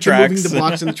blocks like and tracks. Moving the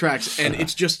blocks and the tracks, and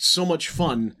it's just so much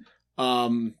fun.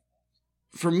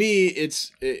 For me,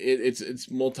 it's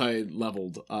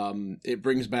multi-leveled. It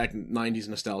brings back 90s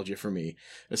nostalgia for me,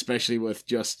 especially with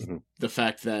just the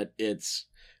fact that it's.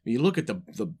 You look at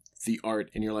the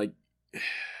art and you're like,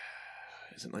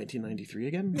 is it 1993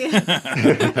 again?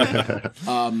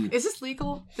 Is this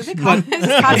legal? Is this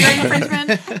copyright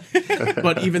infringement?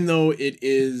 But even though it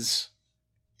is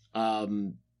a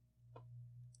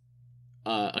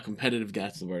competitive,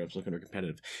 that's the word I was looking for,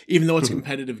 competitive. Even though it's a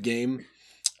competitive game,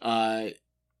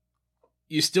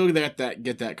 you still get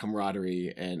that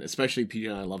camaraderie, and especially PJ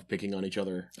and I love picking on each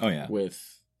other. Oh yeah, with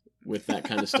that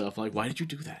kind of stuff. Like, why did you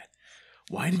do that?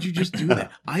 Why did you just do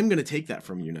that? I'm gonna take that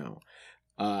from you now.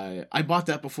 I bought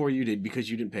that before you did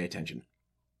because you didn't pay attention.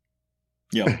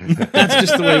 Yeah, that's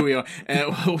just the way we are.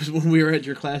 And when we were at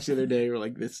your class the other day, we were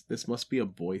like, "This must be a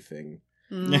boy thing."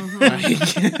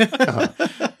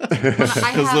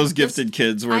 Because those gifted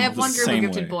kids were. I have the one group of same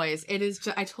gifted way. boys. It is.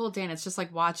 I told Dan it's just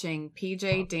like watching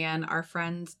PJ, Dan, our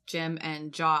friends Jim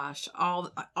and Josh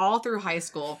all through high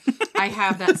school. I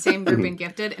have that same group in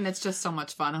gifted, and it's just so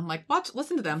much fun. I'm like,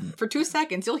 listen to them for 2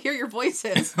 seconds. You'll hear your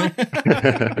voices.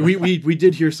 we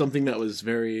did hear something that was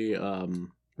very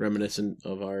reminiscent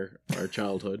of our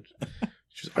childhood.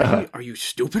 Are you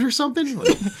stupid or something?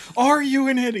 Like, Are you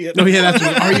an idiot? no, yeah, that's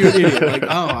what, are you an idiot?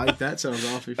 Like, that sounds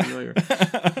awfully familiar.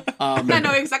 I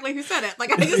know exactly who said it.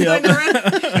 Like, I just know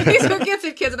these are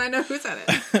gifted kids, and I know who said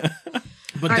it.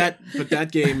 But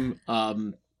that game,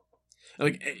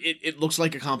 like it looks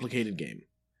like a complicated game,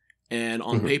 and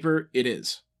on paper it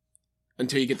is,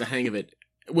 until you get the hang of it,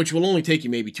 which will only take you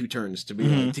maybe 2 turns to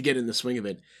be to get in the swing of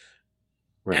it.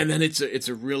 Right. And then it's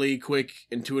a really quick,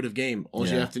 intuitive game. All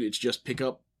you have to do is just pick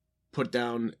up, put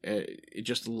down.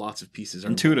 Just lots of pieces.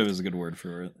 Intuitive is a good word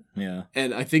for it. Yeah,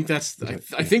 and I think I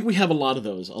think we have a lot of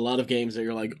those. A lot of games that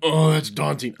you're like, oh, that's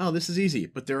daunting. Oh, this is easy,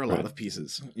 but there are a lot of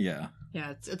pieces. Yeah,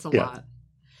 it's a lot.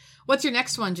 What's your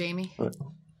next one, Jamey?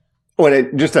 Well,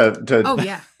 just to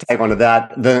tag onto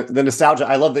that, the nostalgia.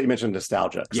 I love that you mentioned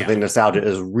nostalgia. So I think nostalgia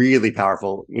is really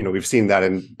powerful. You know, we've seen that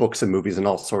in books and movies and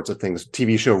all sorts of things,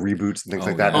 TV show reboots and things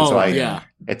like that. And so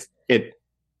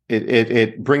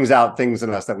it brings out things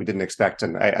in us that we didn't expect,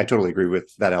 and I totally agree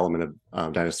with that element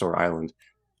of Dinosaur Island.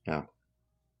 Yeah.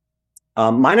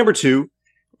 My number 2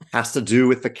 has to do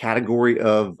with the category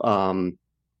of.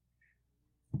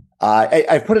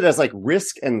 I've put it as like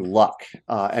risk and luck,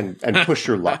 and push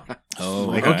your luck.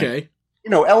 Okay.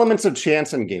 You know, elements of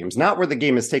chance in games, not where the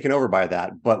game is taken over by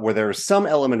that, but where there's some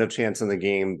element of chance in the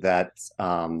game that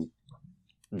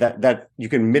that you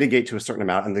can mitigate to a certain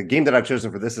amount. And the game that I've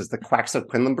chosen for this is the Quacks of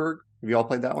Quedlinburg. Have you all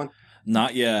played that one?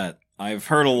 Not yet. I've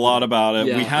heard a lot about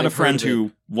it. We had a friend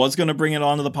who was going to bring it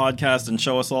onto the podcast and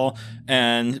show us all,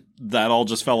 and that all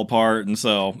just fell apart. And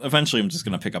so eventually I'm just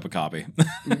going to pick up a copy.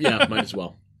 Yeah, might as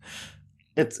well.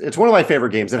 It's one of my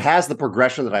favorite games. It has the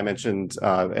progression that I mentioned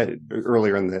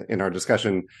earlier in our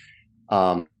discussion,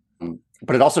 but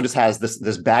it also just has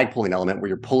this bag pulling element where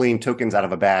you're pulling tokens out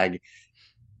of a bag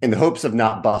in the hopes of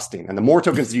not busting. And the more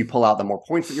tokens that you pull out, the more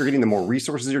points that you're getting, the more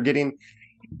resources you're getting.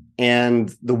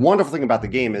 And the wonderful thing about the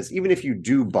game is even if you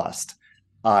do bust,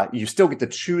 you still get to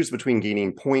choose between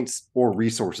gaining points or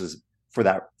resources for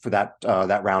that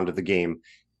round of the game.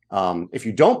 If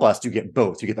you don't bust, you get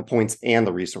both. You get the points and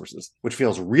the resources, which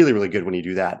feels really, really good when you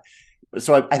do that.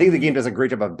 So I think the game does a great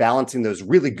job of balancing those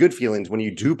really good feelings when you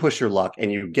do push your luck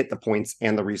and you get the points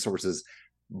and the resources.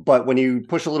 But when you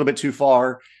push a little bit too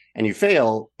far and you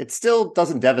fail, it still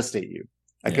doesn't devastate you.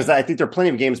 Because I think there are plenty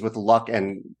of games with luck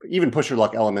and even push your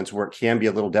luck elements where it can be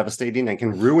a little devastating and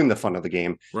can ruin the fun of the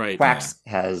game. Right. Quacks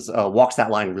has walks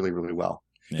that line really, really well.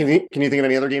 Yeah. Can you think of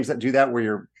any other games that do that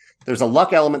where there's a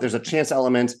luck element, there's a chance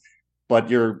element,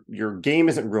 but your game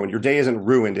isn't ruined. Your day isn't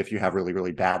ruined if you have really,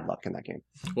 really bad luck in that game.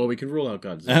 Well, we can rule out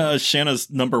Godzilla.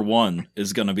 Shanna's number 1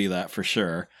 is going to be that for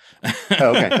sure.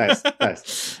 Okay,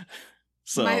 nice.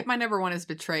 So my number 1 is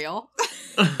Betrayal.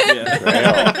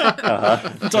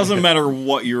 It doesn't matter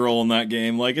what you roll in that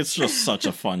game. Like, it's just such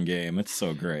a fun game. It's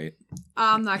so great.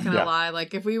 I'm not going to lie.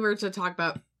 Like, if we were to talk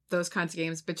about those kinds of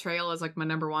games, Betrayal is like my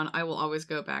number 1. I will always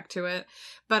go back to it,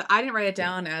 but I didn't write it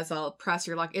down as I'll press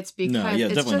your luck. It's because it's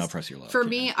definitely just, not press your luck. For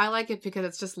me, I like it because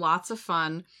it's just lots of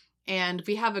fun, and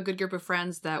we have a good group of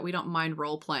friends that we don't mind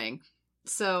role playing.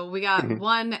 So we got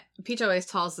one. Peach always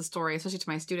tells the story, especially to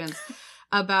my students,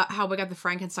 about how we got the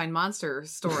Frankenstein monster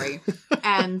story.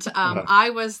 And I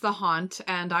was the haunt,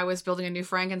 and I was building a new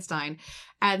Frankenstein.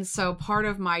 And so part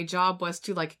of my job was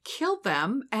to like kill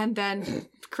them and then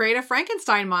create a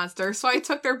Frankenstein monster. So I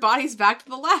took their bodies back to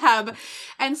the lab.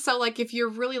 And so like, if you're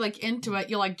really like into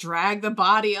it, you'll like drag the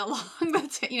body along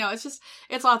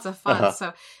it's lots of fun. So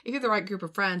if you have the right group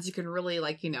of friends, you can really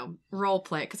like, role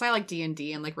play. Cause I like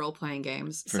D&D and like role playing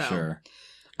games. For sure.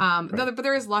 But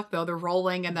there is luck though. They're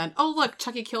rolling and then, oh look,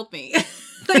 Chucky killed me.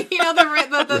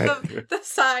 The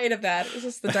side of that is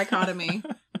just the dichotomy.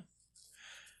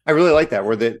 I really like that,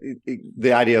 where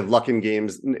the idea of luck in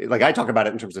games, like I talk about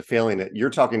it in terms of failing it,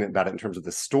 you're talking about it in terms of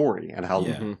the story and how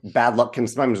bad luck can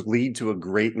sometimes lead to a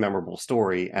great, memorable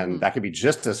story, and that could be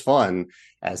just as fun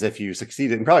as if you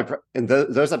succeeded, and probably in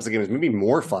those types of games, maybe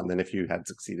more fun than if you had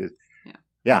succeeded.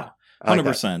 Yeah,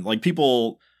 100%. Like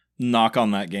people knock on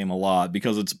that game a lot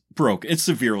because it's broke. It's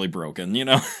severely broken,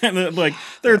 and like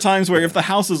there are times where if the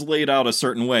house is laid out a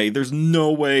certain way, there's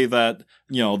no way that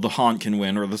the haunt can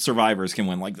win or the survivors can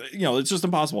win. Like it's just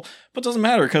impossible. But it doesn't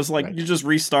matter because like you just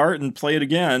restart and play it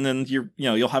again, and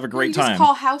you'll have a great time. Just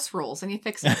call house rules and you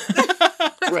fix it.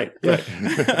 Right.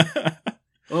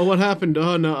 Well, what happened?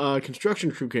 Oh no, construction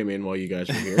crew came in while you guys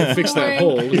were here. Fix that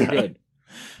hole. We're good.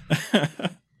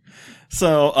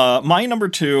 So my number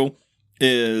 2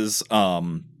 is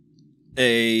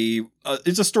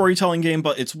it's a storytelling game,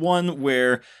 but it's one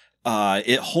where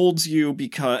It holds you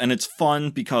and it's fun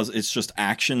because it's just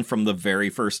action from the very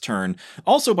first turn.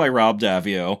 Also by Rob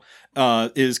Davio,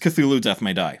 is Cthulhu Death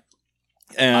May Die.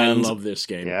 And I love this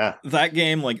game. Yeah. that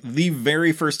game, like the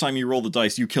very first time you roll the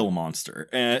dice, you kill a monster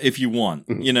if you want,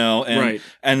 you know,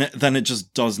 and then it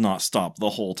just does not stop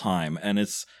the whole time. And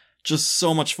it's just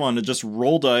so much fun to just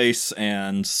roll dice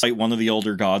and fight one of the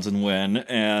elder gods and win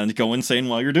and go insane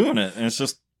while you're doing it. And it's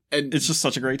just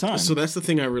such a great time. So that's the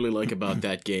thing I really like about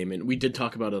that game, and we did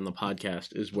talk about it on the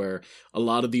podcast, is where a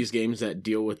lot of these games that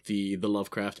deal with the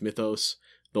Lovecraft mythos,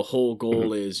 the whole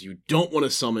goal is you don't want to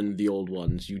summon the old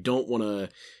ones. You don't want to,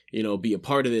 be a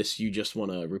part of this. You just want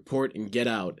to report and get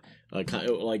out. Kind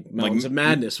of like Mountains of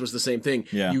Madness was the same thing.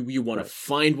 Yeah. You want to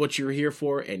find what you're here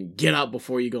for and get out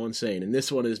before you go insane. And this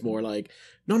one is more like,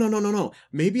 no.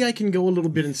 Maybe I can go a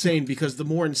little bit insane because the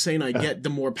more insane I get, the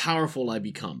more powerful I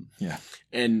become. Yeah.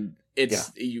 And it's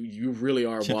you really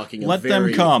are walking. Let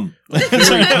them come.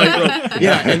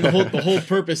 Yeah, and the whole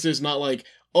purpose is not like,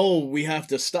 oh, we have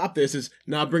to stop this. Is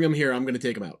now bring them here. I'm going to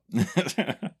take them out.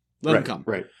 Let them come.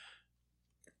 Right.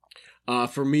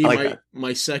 For me, like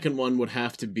my second one would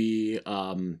have to be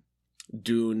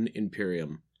Dune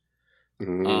Imperium.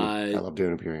 I love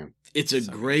Dune Imperium. It's a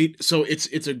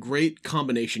great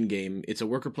combination game. It's a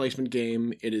worker placement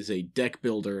game. It is a deck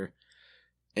builder,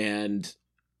 and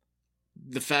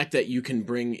the fact that you can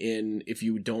bring in, if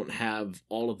you don't have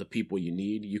all of the people you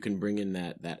need, you can bring in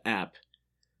that app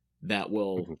that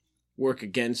will work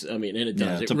against. I mean, and it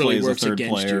does. It really works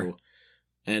against you,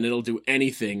 and it'll do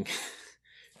anything,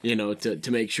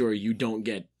 to make sure you don't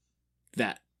get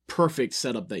that perfect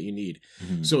setup that you need.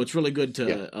 Mm-hmm. So it's really good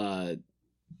to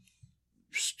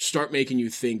start making you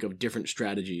think of different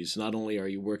strategies. Not only are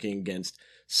you working against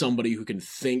somebody who can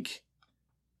think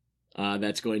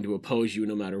that's going to oppose you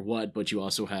no matter what, but you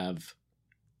also have,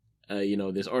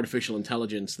 this artificial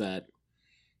intelligence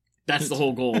that's the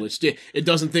whole goal. It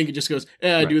doesn't think, it just goes,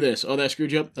 I do this. Oh, that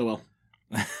screwed you up? Oh, well,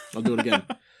 I'll do it again.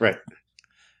 Right.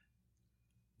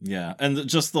 Yeah, and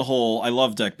just the whole, I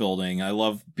love deck building. I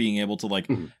love being able to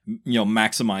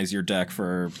maximize your deck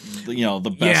for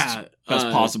the best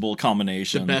possible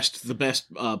combination. The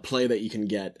best play that you can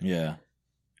get. Yeah.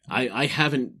 I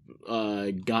haven't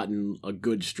gotten a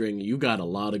good string. You got a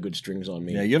lot of good strings on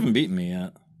me. Yeah, you haven't beaten me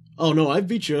yet. Oh no, I've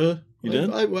beat you. You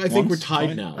did? I think we're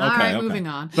tied now. All right, moving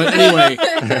on. But anyway,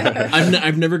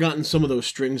 I've never gotten some of those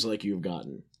strings like you've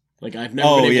gotten. Like, I've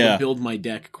never been able to build my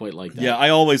deck quite like that. Yeah, I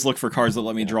always look for cards that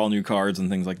let me draw new cards and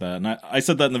things like that. And I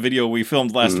said that in the video we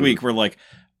filmed last week, where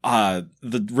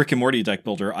the Rick and Morty deck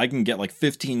builder, I can get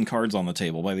 15 cards on the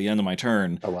table by the end of my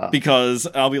turn. Oh, wow. Because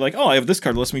I'll be like, I have this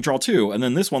card, lets me draw 2, and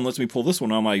then this one lets me pull this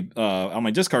one on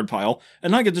my discard pile,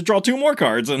 and I get to draw 2 more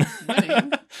cards. And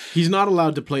he's not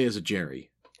allowed to play as a Jerry.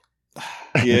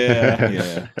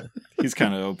 Yeah. He's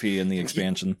kind of OP in the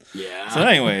expansion. Yeah. So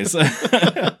anyways,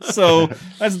 so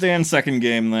that's Dan's second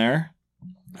game there.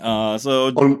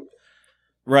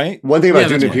 Right? One thing about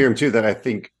Dune Imperium too that I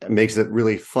think makes it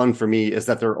really fun for me is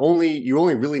that you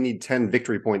only really need 10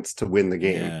 victory points to win the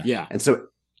game. Yeah. And so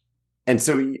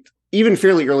even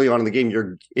fairly early on in the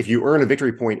game, if you earn a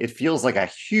victory point, it feels like a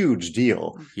huge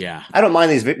deal. Yeah. I don't mind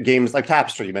these games like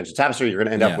Tapestry. You mentioned Tapestry, you're going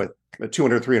to end up with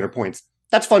 200, 300 points.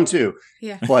 That's fun too.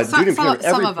 Yeah. But Dune Imperium,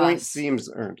 every point seems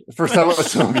earned. For some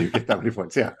of you get that many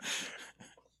points, yeah.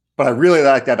 But I really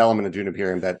like that element of Dune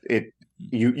Imperium that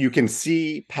you can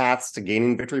see paths to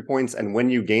gaining victory points, and when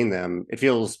you gain them, it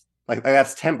feels like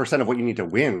that's 10% of what you need to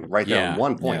win right there on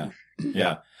 1 point.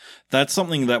 Yeah. That's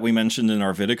something that we mentioned in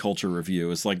our viticulture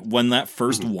review, is when that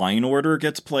first wine order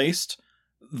gets placed,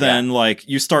 then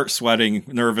you start sweating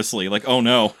nervously, oh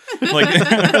no,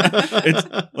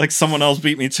 it's someone else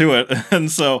beat me to it.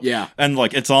 And so and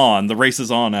it's on, the race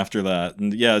is on after that.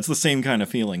 And it's the same kind of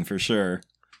feeling for sure.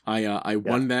 I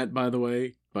won that, by the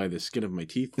way, by the skin of my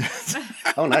teeth.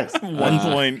 Oh, nice. 1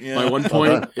 point. By 1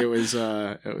 point, it was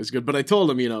good. But I told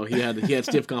him, he had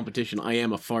stiff competition. I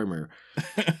am a farmer,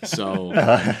 so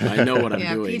I know what I'm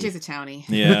doing. PJ's a townie.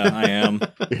 Yeah, I am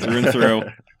through and through.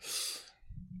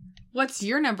 What's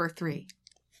your number 3?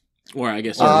 Or I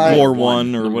guess or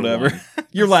one or whatever. One.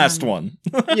 Your last one.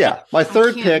 Yeah, my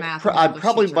third pick,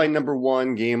 probably my number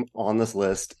 1 game on this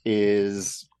list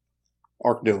is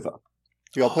Ark Nova.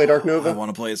 You all played Ark Nova? I want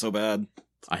to play it so bad.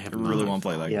 I really want to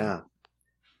play that game. Yeah.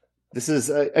 This is,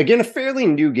 again, a fairly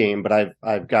new game, but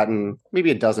I've gotten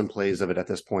maybe a dozen plays of it at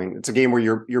this point. It's a game where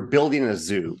you're building a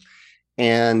zoo.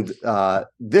 And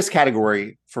this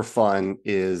category for fun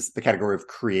is the category of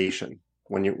creation.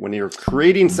 When you're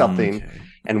creating something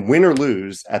and win or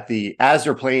lose as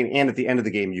you're playing and at the end of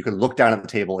the game, you can look down at the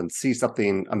table and see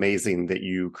something amazing that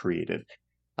you created.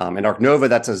 In Arc Nova,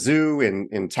 that's a zoo.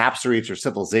 In Tapestry, it's your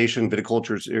civilization.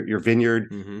 Viticulture is your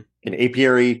vineyard. Mm-hmm. In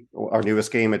Apiary, our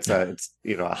newest game, it's a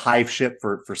hive ship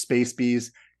for space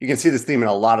bees. You can see this theme in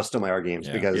a lot of Stegmaier games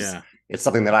because it's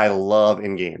something that I love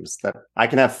in games. That I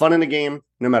can have fun in a game,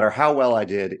 no matter how well I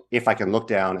did, if I can look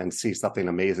down and see something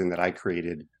amazing that I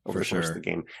created over the course of the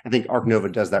game. I think Arc Nova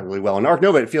does that really well. In Arc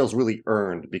Nova, it feels really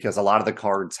earned because a lot of the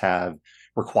cards have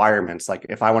requirements. Like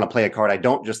if I want to play a card, I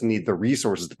don't just need the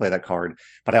resources to play that card,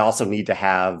 but I also need to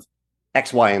have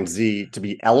X, Y, and Z to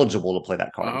be eligible to play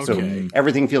that card. Okay. So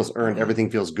everything feels earned, everything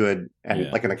feels good,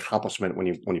 and like an accomplishment when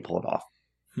you pull it off.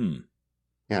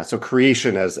 Yeah, so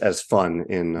creation as fun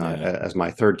in as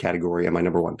my third category and my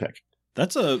number one pick.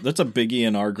 That's a biggie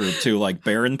in our group too. Like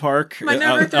Barren Park, My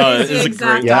number 3 is the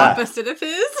exact opposite of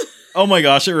his. Oh my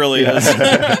gosh, it really is.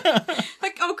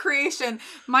 Like, creation.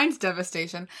 Mine's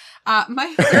devastation.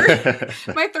 My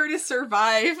third is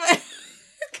survive.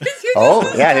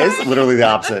 It is literally the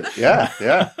opposite. Yeah.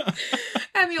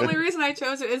 And the only reason I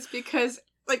chose it is because,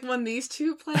 like, when these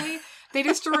two play, they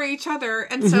destroy each other,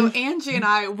 and so Angie and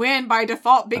I win by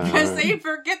default because they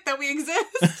forget that we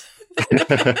exist.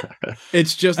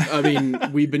 It's just, I mean,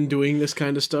 we've been doing this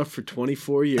kind of stuff for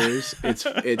 24 years.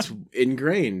 It's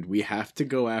ingrained. We have to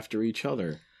go after each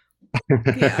other.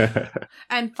 Yeah.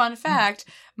 And fun fact,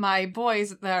 my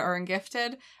boys that are in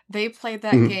Gifted, they played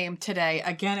that game today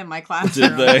again in my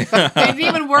classroom. Did they? They didn't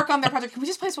even work on their project. Can we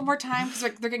just play this one more time? Because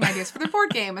they're getting ideas for their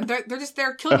board game, and they're just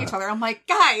there killing each other. I'm like,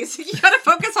 guys, you gotta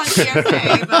focus on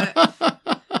GFA.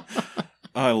 But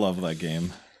I love that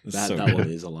game. That one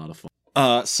is a lot of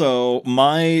fun. So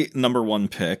my number one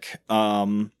pick,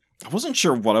 I wasn't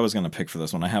sure what I was going to pick for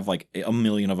this one. I have like a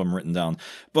million of them written down,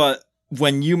 but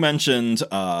when you mentioned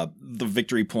the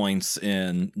victory points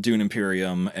in Dune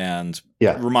Imperium and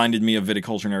reminded me of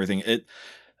viticulture and everything,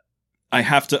 I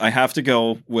have to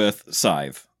go with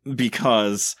Scythe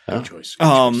because Good choice.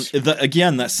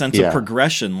 Again, that sense of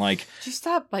progression. Like, did you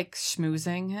stop like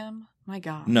schmoozing him? My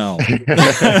God. No.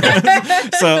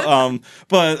 So,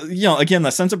 but again,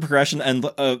 that sense of progression, and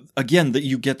again, that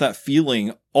you get that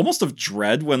feeling almost of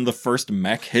dread when the first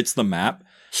mech hits the map.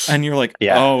 And you're like,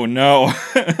 oh no,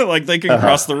 like they can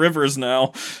cross the rivers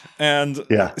now. And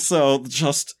so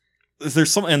just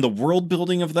there's some, and the world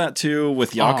building of that too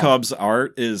with Jakob's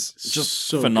art is just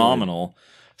so phenomenal. Good.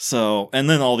 So, and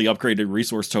then all the upgraded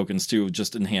resource tokens too,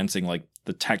 just enhancing like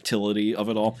the tactility of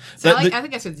it all. So I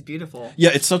think it's beautiful.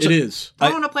 Yeah, it's such. It is. I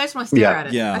don't want to play. I just want to stare at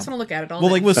it. Yeah. I just want to look at it all day.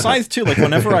 Well, like with Scythe too, like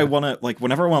whenever I want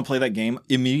to play that game,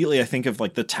 immediately I think of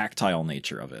like the tactile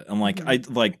nature of it. I'm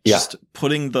like, just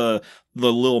putting the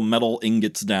little metal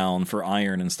ingots down for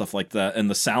iron and stuff like that, and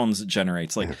the sounds it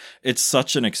generates. Like it's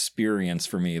such an experience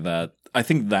for me that I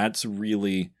think that's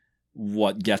really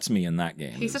what gets me in that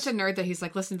game. He's such a nerd that he's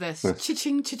like, listen to this.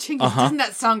 Cha-ching, cha-ching. Doesn't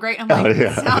that sound great? I'm like,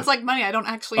 it sounds like money I don't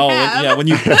actually have. Yeah, when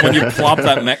you plop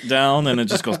that mech down and it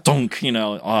just goes dunk,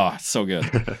 it's so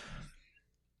good.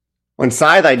 On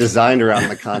Scythe, I designed around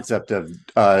the concept of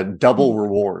double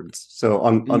rewards. So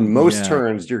on most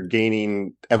turns, you're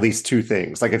gaining at least two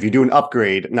things. Like if you do an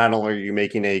upgrade, not only are you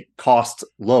making a cost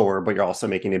lower, but you're also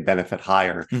making a benefit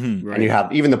higher. Mm-hmm, right. And you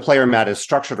have, even the player mat is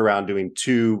structured around doing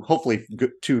two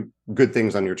good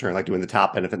things on your turn, like doing the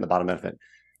top benefit and the bottom benefit.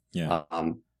 Yeah.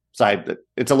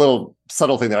 It's a little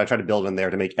subtle thing that I try to build in there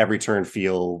to make every turn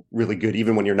feel really good,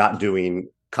 even when you're not doing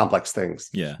complex things.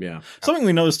 Yeah. Something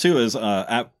we noticed too is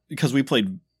because we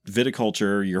played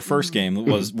Viticulture, your first game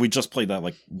was we just played that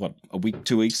like a week,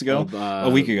 2 weeks ago, a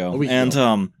week ago,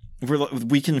 and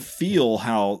we can feel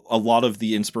how a lot of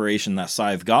the inspiration that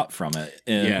Scythe got from it,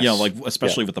 and like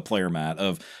especially with the player mat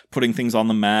of putting things on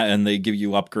the mat and they give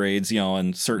you upgrades,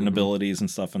 and certain abilities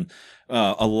and stuff, and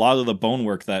a lot of the bone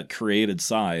work that created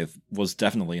Scythe was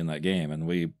definitely in that game, and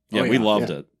we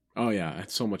loved it. Oh yeah,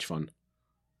 it's so much fun.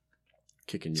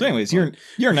 So anyways,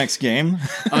 your next game.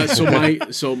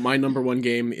 So my number one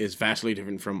game is vastly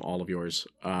different from all of yours.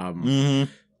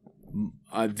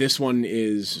 This one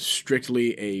is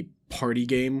strictly a party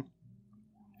game,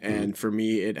 and for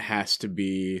me it has to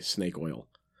be Snake Oil.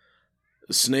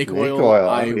 Snake Oil.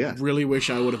 I really wish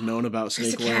I would have known about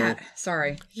Snake Oil.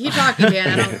 Sorry, keep talking,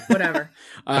 Dan. Whatever.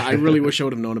 I really wish I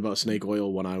would have known about Snake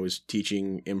Oil when I was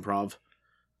teaching improv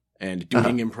and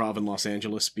doing improv in Los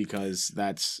Angeles, because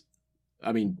that's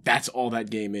all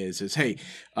that game is hey,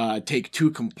 take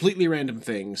two completely random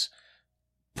things,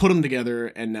 put them together,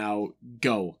 and now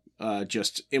go.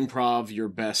 Just improv your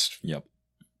best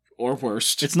or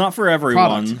worst. It's not for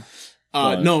everyone.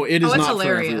 No, it is not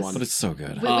hilarious. for everyone. But it's so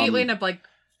good. We end up like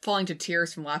falling to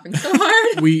tears from laughing so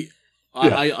hard.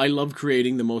 I love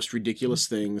creating the most ridiculous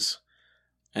things.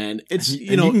 And it's,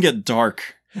 you can get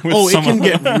dark. It can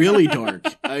get really dark.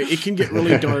 It can get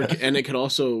really dark, and it can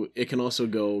also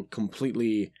go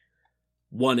completely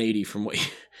 180 from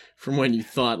when you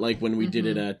thought. Like when we did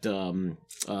it at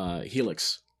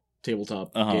Helix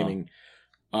Tabletop Gaming.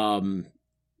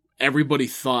 Everybody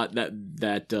thought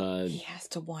that he has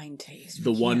to wine taste.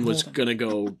 The one was gonna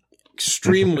go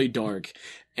extremely dark,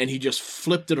 and he just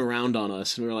flipped it around on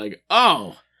us, and we were like,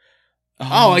 oh,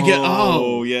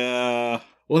 yeah.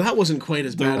 Well, that wasn't quite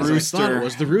as bad as I thought it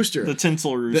was. The rooster. The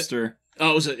tinsel rooster.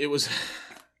 It was...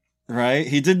 Right?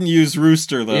 He didn't use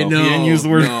rooster, though. He didn't use the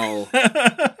word... No.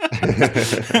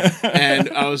 And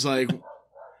I was like,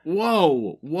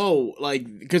 whoa.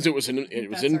 Like, because it was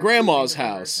in Grandma's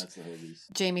house.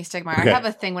 Jamey Stegmaier. Okay. I have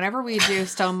a thing. Whenever we do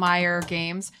Stegmaier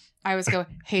games, I always go,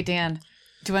 hey, Dan,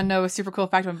 do you want to know a super cool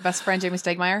fact about my best friend, Jamey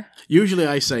Stegmaier? Usually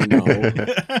I say no.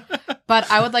 But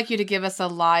I would like you to give us a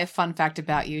live fun fact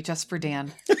about you, just for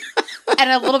Dan. And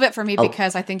a little bit for me,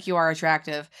 because I think you are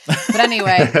attractive. But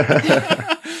anyway.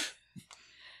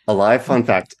 A live fun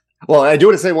fact. Well, I do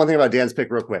want to say one thing about Dan's pick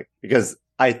real quick, because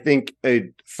I think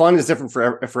fun is different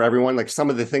for everyone. Like some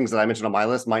of the things that I mentioned on my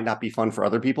list might not be fun for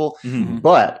other people. Mm-hmm.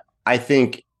 But I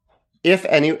think if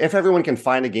everyone can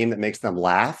find a game that makes them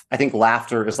laugh, I think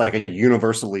laughter is like a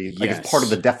universally, it's part of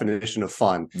the definition of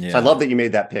fun. Yeah. So I love that you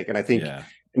made that pick. And I think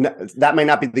that may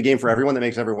not be the game for everyone that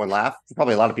makes everyone laugh.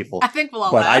 Probably a lot of people. I think we'll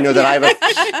all but laugh. I know that I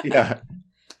have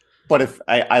But if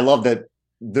I love that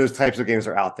those types of games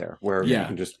are out there where you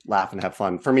can just laugh and have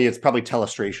fun. For me, it's probably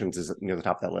Telestrations is near the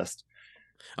top of that list.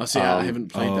 Oh, see, I haven't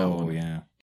played that one. Yeah.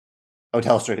 Oh,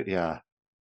 Telestrations, yeah.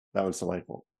 That one's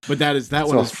delightful. But that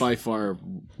one is by far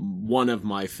one of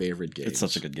my favorite games. It's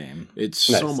such a good game. It's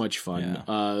so much fun.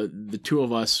 Yeah. The two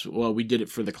of us, we did it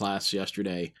for the class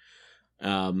yesterday.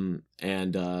 Those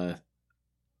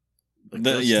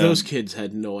kids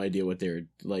had no idea what they were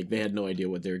like. They had no idea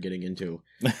what they were getting into,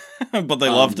 but they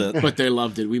loved it. But they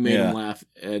loved it. We made them laugh,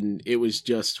 and it was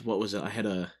just what was it?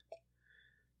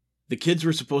 The kids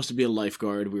were supposed to be a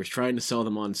lifeguard. We were trying to sell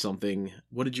them on something.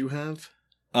 What did you have?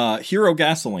 Hero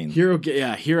gasoline. Hero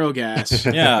gas.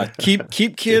 Yeah,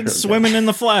 keep kids swimming in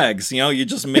the flags. You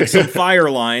just mix some fire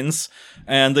lines,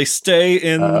 and they stay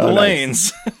in the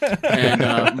lanes.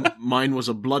 And mine was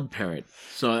a blood parrot.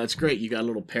 So that's great. You got a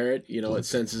little parrot. It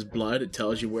senses blood. It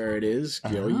tells you where it is.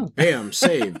 Bam,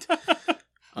 saved.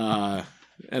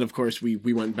 And of course,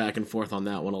 we went back and forth on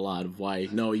that one a lot of why,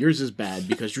 no, yours is bad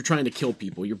because you're trying to kill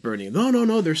people. You're burning.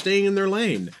 No, they're staying in their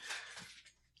lane.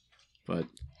 But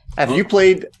have you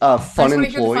played Fun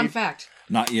Employed? Hear the fun fact.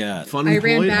 Not yet. Fun Employed?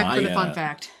 I ran back for the fun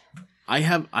fact. I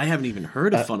haven't even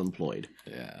heard of Fun Employed.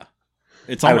 Yeah.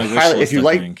 It's on my wish list, if you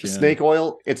like Snake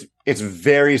Oil, it's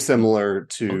very similar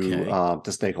to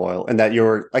Snake Oil, in that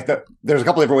you're like there's a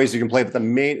couple different ways you can play, but the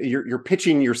main you're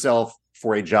pitching yourself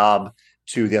for a job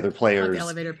to the other players, like the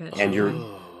elevator pitch, and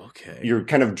you're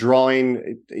kind of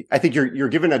drawing. I think you're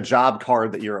given a job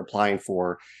card that you're applying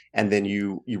for, and then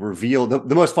you reveal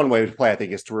the most fun way to play. I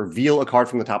think is to reveal a card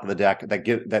from the top of the deck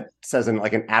that says in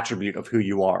like an attribute of who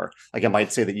you are. Like it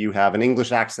might say that you have an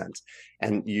English accent,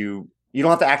 and you don't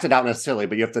have to act it out necessarily,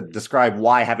 but you have to describe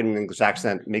why having an English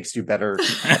accent makes you better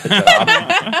at the job.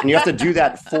 And you have to do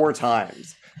that 4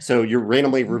 times. So you're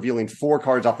randomly revealing 4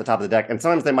 cards off the top of the deck. And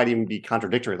sometimes they might even be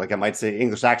contradictory. Like it might say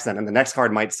English accent, and the next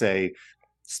card might say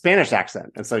Spanish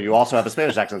accent. And so you also have a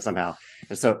Spanish accent somehow.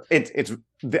 And so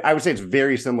I would say it's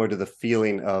very similar to the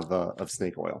feeling of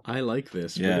Snake Oil. I like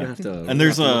this. Yeah. We're gonna have to, and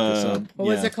there's what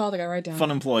was it called? I got to write down.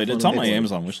 Fun Employed. It's on my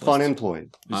Amazon wish list. Fun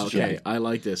Employed. Okay, I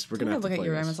like this. We're gonna have to look play at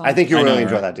your this. Amazon. I think you'll really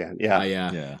enjoy that, Dan. Yeah.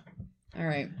 Yeah. All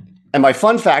right. And my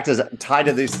fun fact is tied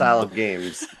to these style of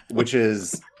games, which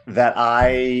is that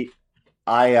I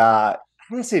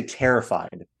don't want to say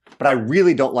terrified, but I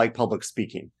really don't like public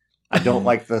speaking. I don't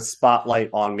like the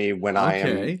spotlight on me when I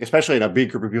am, especially in a big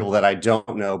group of people that I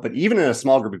don't know, but even in a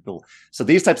small group of people. So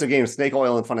these types of games, Snake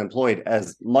Oil and Fun Employed,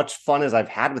 as much fun as I've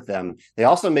had with them, they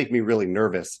also make me really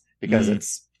nervous because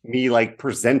it's me like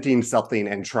presenting something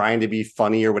and trying to be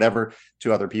funny or whatever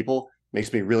to other people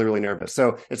makes me really, really nervous.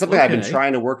 So it's something I've been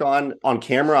trying to work on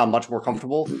camera. I'm much more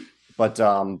comfortable, but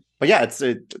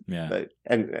yeah,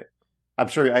 and I'm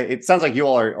sure it sounds like you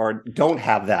all don't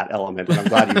have that element, and I'm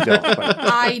glad you don't. But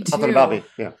I do. Something about me,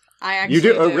 yeah. I actually you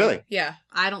do? Oh, really? Yeah,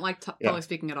 I don't like public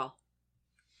speaking at all.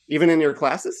 Even in your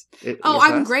classes?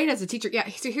 I'm great as a teacher. Yeah.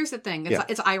 So here's the thing.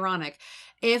 It's ironic.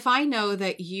 If I know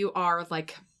that you are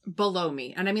like below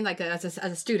me, and I mean like as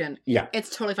a student,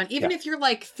 it's totally fine. Even if you're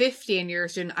like 50 and you're a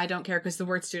student, I don't care because the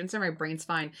word students in my brain's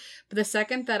fine. But the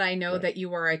second that I know that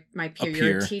you are my peer,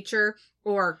 you're a teacher,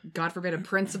 or God forbid a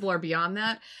principal or beyond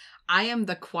that, I am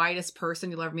the quietest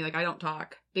person you'll ever meet. Like I don't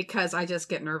talk because I just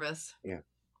get nervous. Yeah.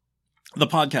 The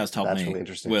podcast helped That's me really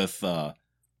interesting.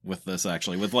 with this,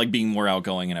 actually, with like being more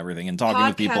outgoing and everything and talking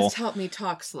with people. Podcasts help me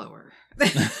talk slower.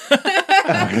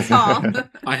 That's all.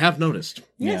 I have noticed.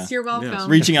 Yes, you're welcome. Yes.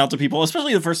 Reaching out to people,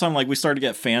 especially the first time like we started to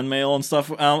get fan mail and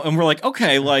stuff, and we're like,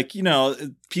 okay, like, you know,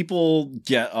 people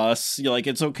get us, like,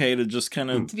 it's okay to just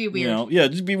kind of To be weird. you know, yeah,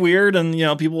 just be weird, and you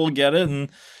know, people will get it, and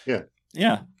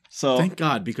yeah. So Thank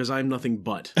God, because I'm nothing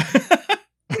but.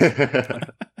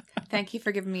 Thank you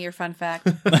for giving me your fun fact.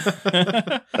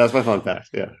 That's my fun fact.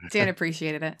 Yeah. Dan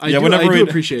appreciated it. I whenever do we-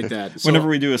 appreciate that. So, whenever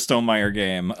we do a Stegmaier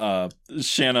game,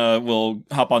 Shanna will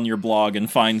hop on your blog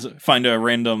and find a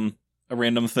random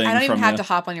thing. I don't even from have you. to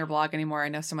hop on your blog anymore. I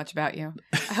know so much about you.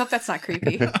 I hope that's not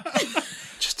creepy.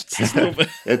 just a little bit.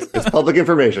 It's public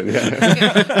information.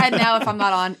 Yeah. And now if I'm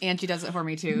not on, Angie does it for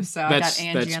me too. So I got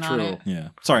Angie that's in true. on it. Yeah,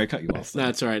 sorry, I cut you off.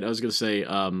 That's all right. I was going to say,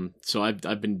 so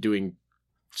I've been doing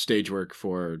stage work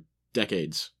for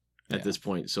decades at Yeah. this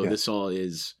point. So Yeah. this all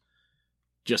is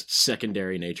just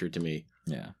secondary nature to me.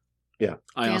 Yeah.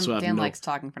 I also have Dan no, likes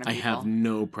talking in front of I people. have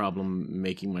no problem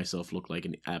making myself look like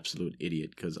an absolute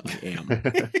idiot because I am.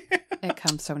 It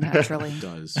comes so naturally. It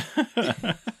does.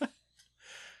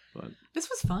 But This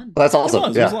was fun. That's It awesome.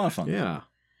 was a Yeah. lot of fun. yeah.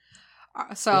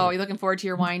 So are you looking forward to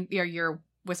your wine, your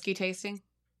whiskey tasting?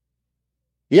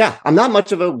 Yeah. I'm not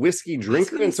much of a whiskey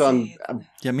drinker, gonna and so say I'm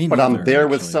Yeah, me but neither, I'm there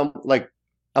with actually. some, like,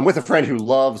 I'm with a friend who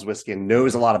loves whiskey and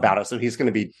knows a lot about it. So he's going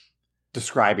to be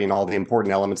describing all the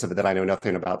important elements of it that I know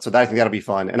nothing about. So I think that'll be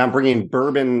fun. And I'm bringing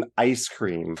bourbon ice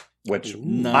cream, which I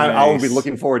will be Nice.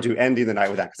 looking forward to ending the night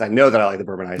with that because I know that I like the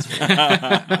bourbon ice cream.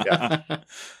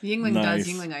 Yingling Nice. does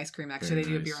Yingling ice cream. Actually, Very they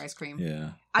do a nice. beer ice cream. Yeah.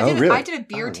 I Oh, did. really? I did a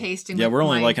beer Oh. tasting. Yeah, with we're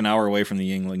only my- like an hour away from the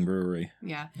Yingling Brewery.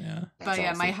 Yeah. Yeah. But That's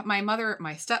yeah, awesome. my mother,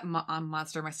 my stepmom,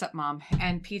 monster, my stepmom,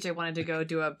 and PJ wanted to go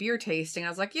do a beer tasting. I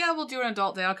was like, yeah, we'll do an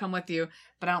adult day. I'll come with you.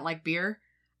 But I don't like beer.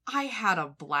 I had a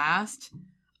blast.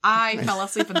 I fell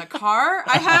asleep in the car.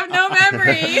 I have no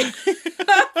memory.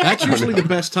 That's usually the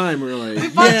best time. We're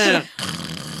like, bought yeah.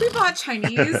 We bought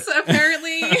Chinese,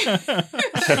 apparently.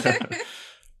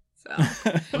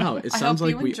 So Wow, it I sounds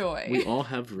hope like you enjoy. we all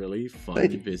have really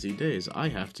Thank you. fun, busy days. I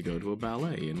have to go to a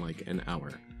ballet in like an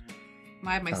hour.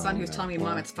 my son who's no. telling me,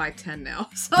 Mom, Wow. it's 5:10 now.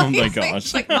 So Oh my he's like- gosh.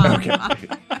 he's like, Mom,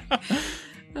 Mom.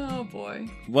 Oh boy.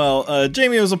 Well,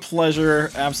 Jamey, it was a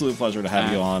pleasure, absolute pleasure to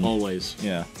have you on. Always.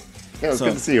 Yeah. Yeah, it was So-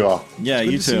 good to see you all. Yeah,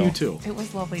 Good you to see too. you too. It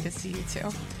was lovely to see you too.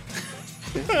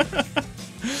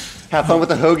 Have fun with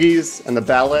the hoagies and the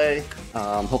ballet.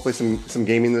 Hopefully some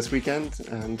gaming this weekend.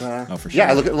 And Oh, for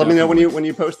yeah, sure. let me know when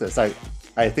you post this. I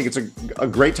think it's a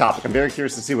great topic. I'm very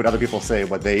curious to see what other people say,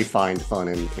 what they find fun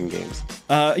in games.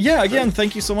 Yeah, again,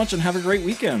 thank you so much and have a great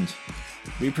weekend.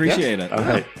 We appreciate it. All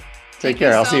right. Take Thank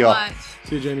care. you I'll so see you all. much.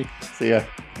 See you, Jamie. See ya.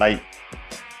 Bye.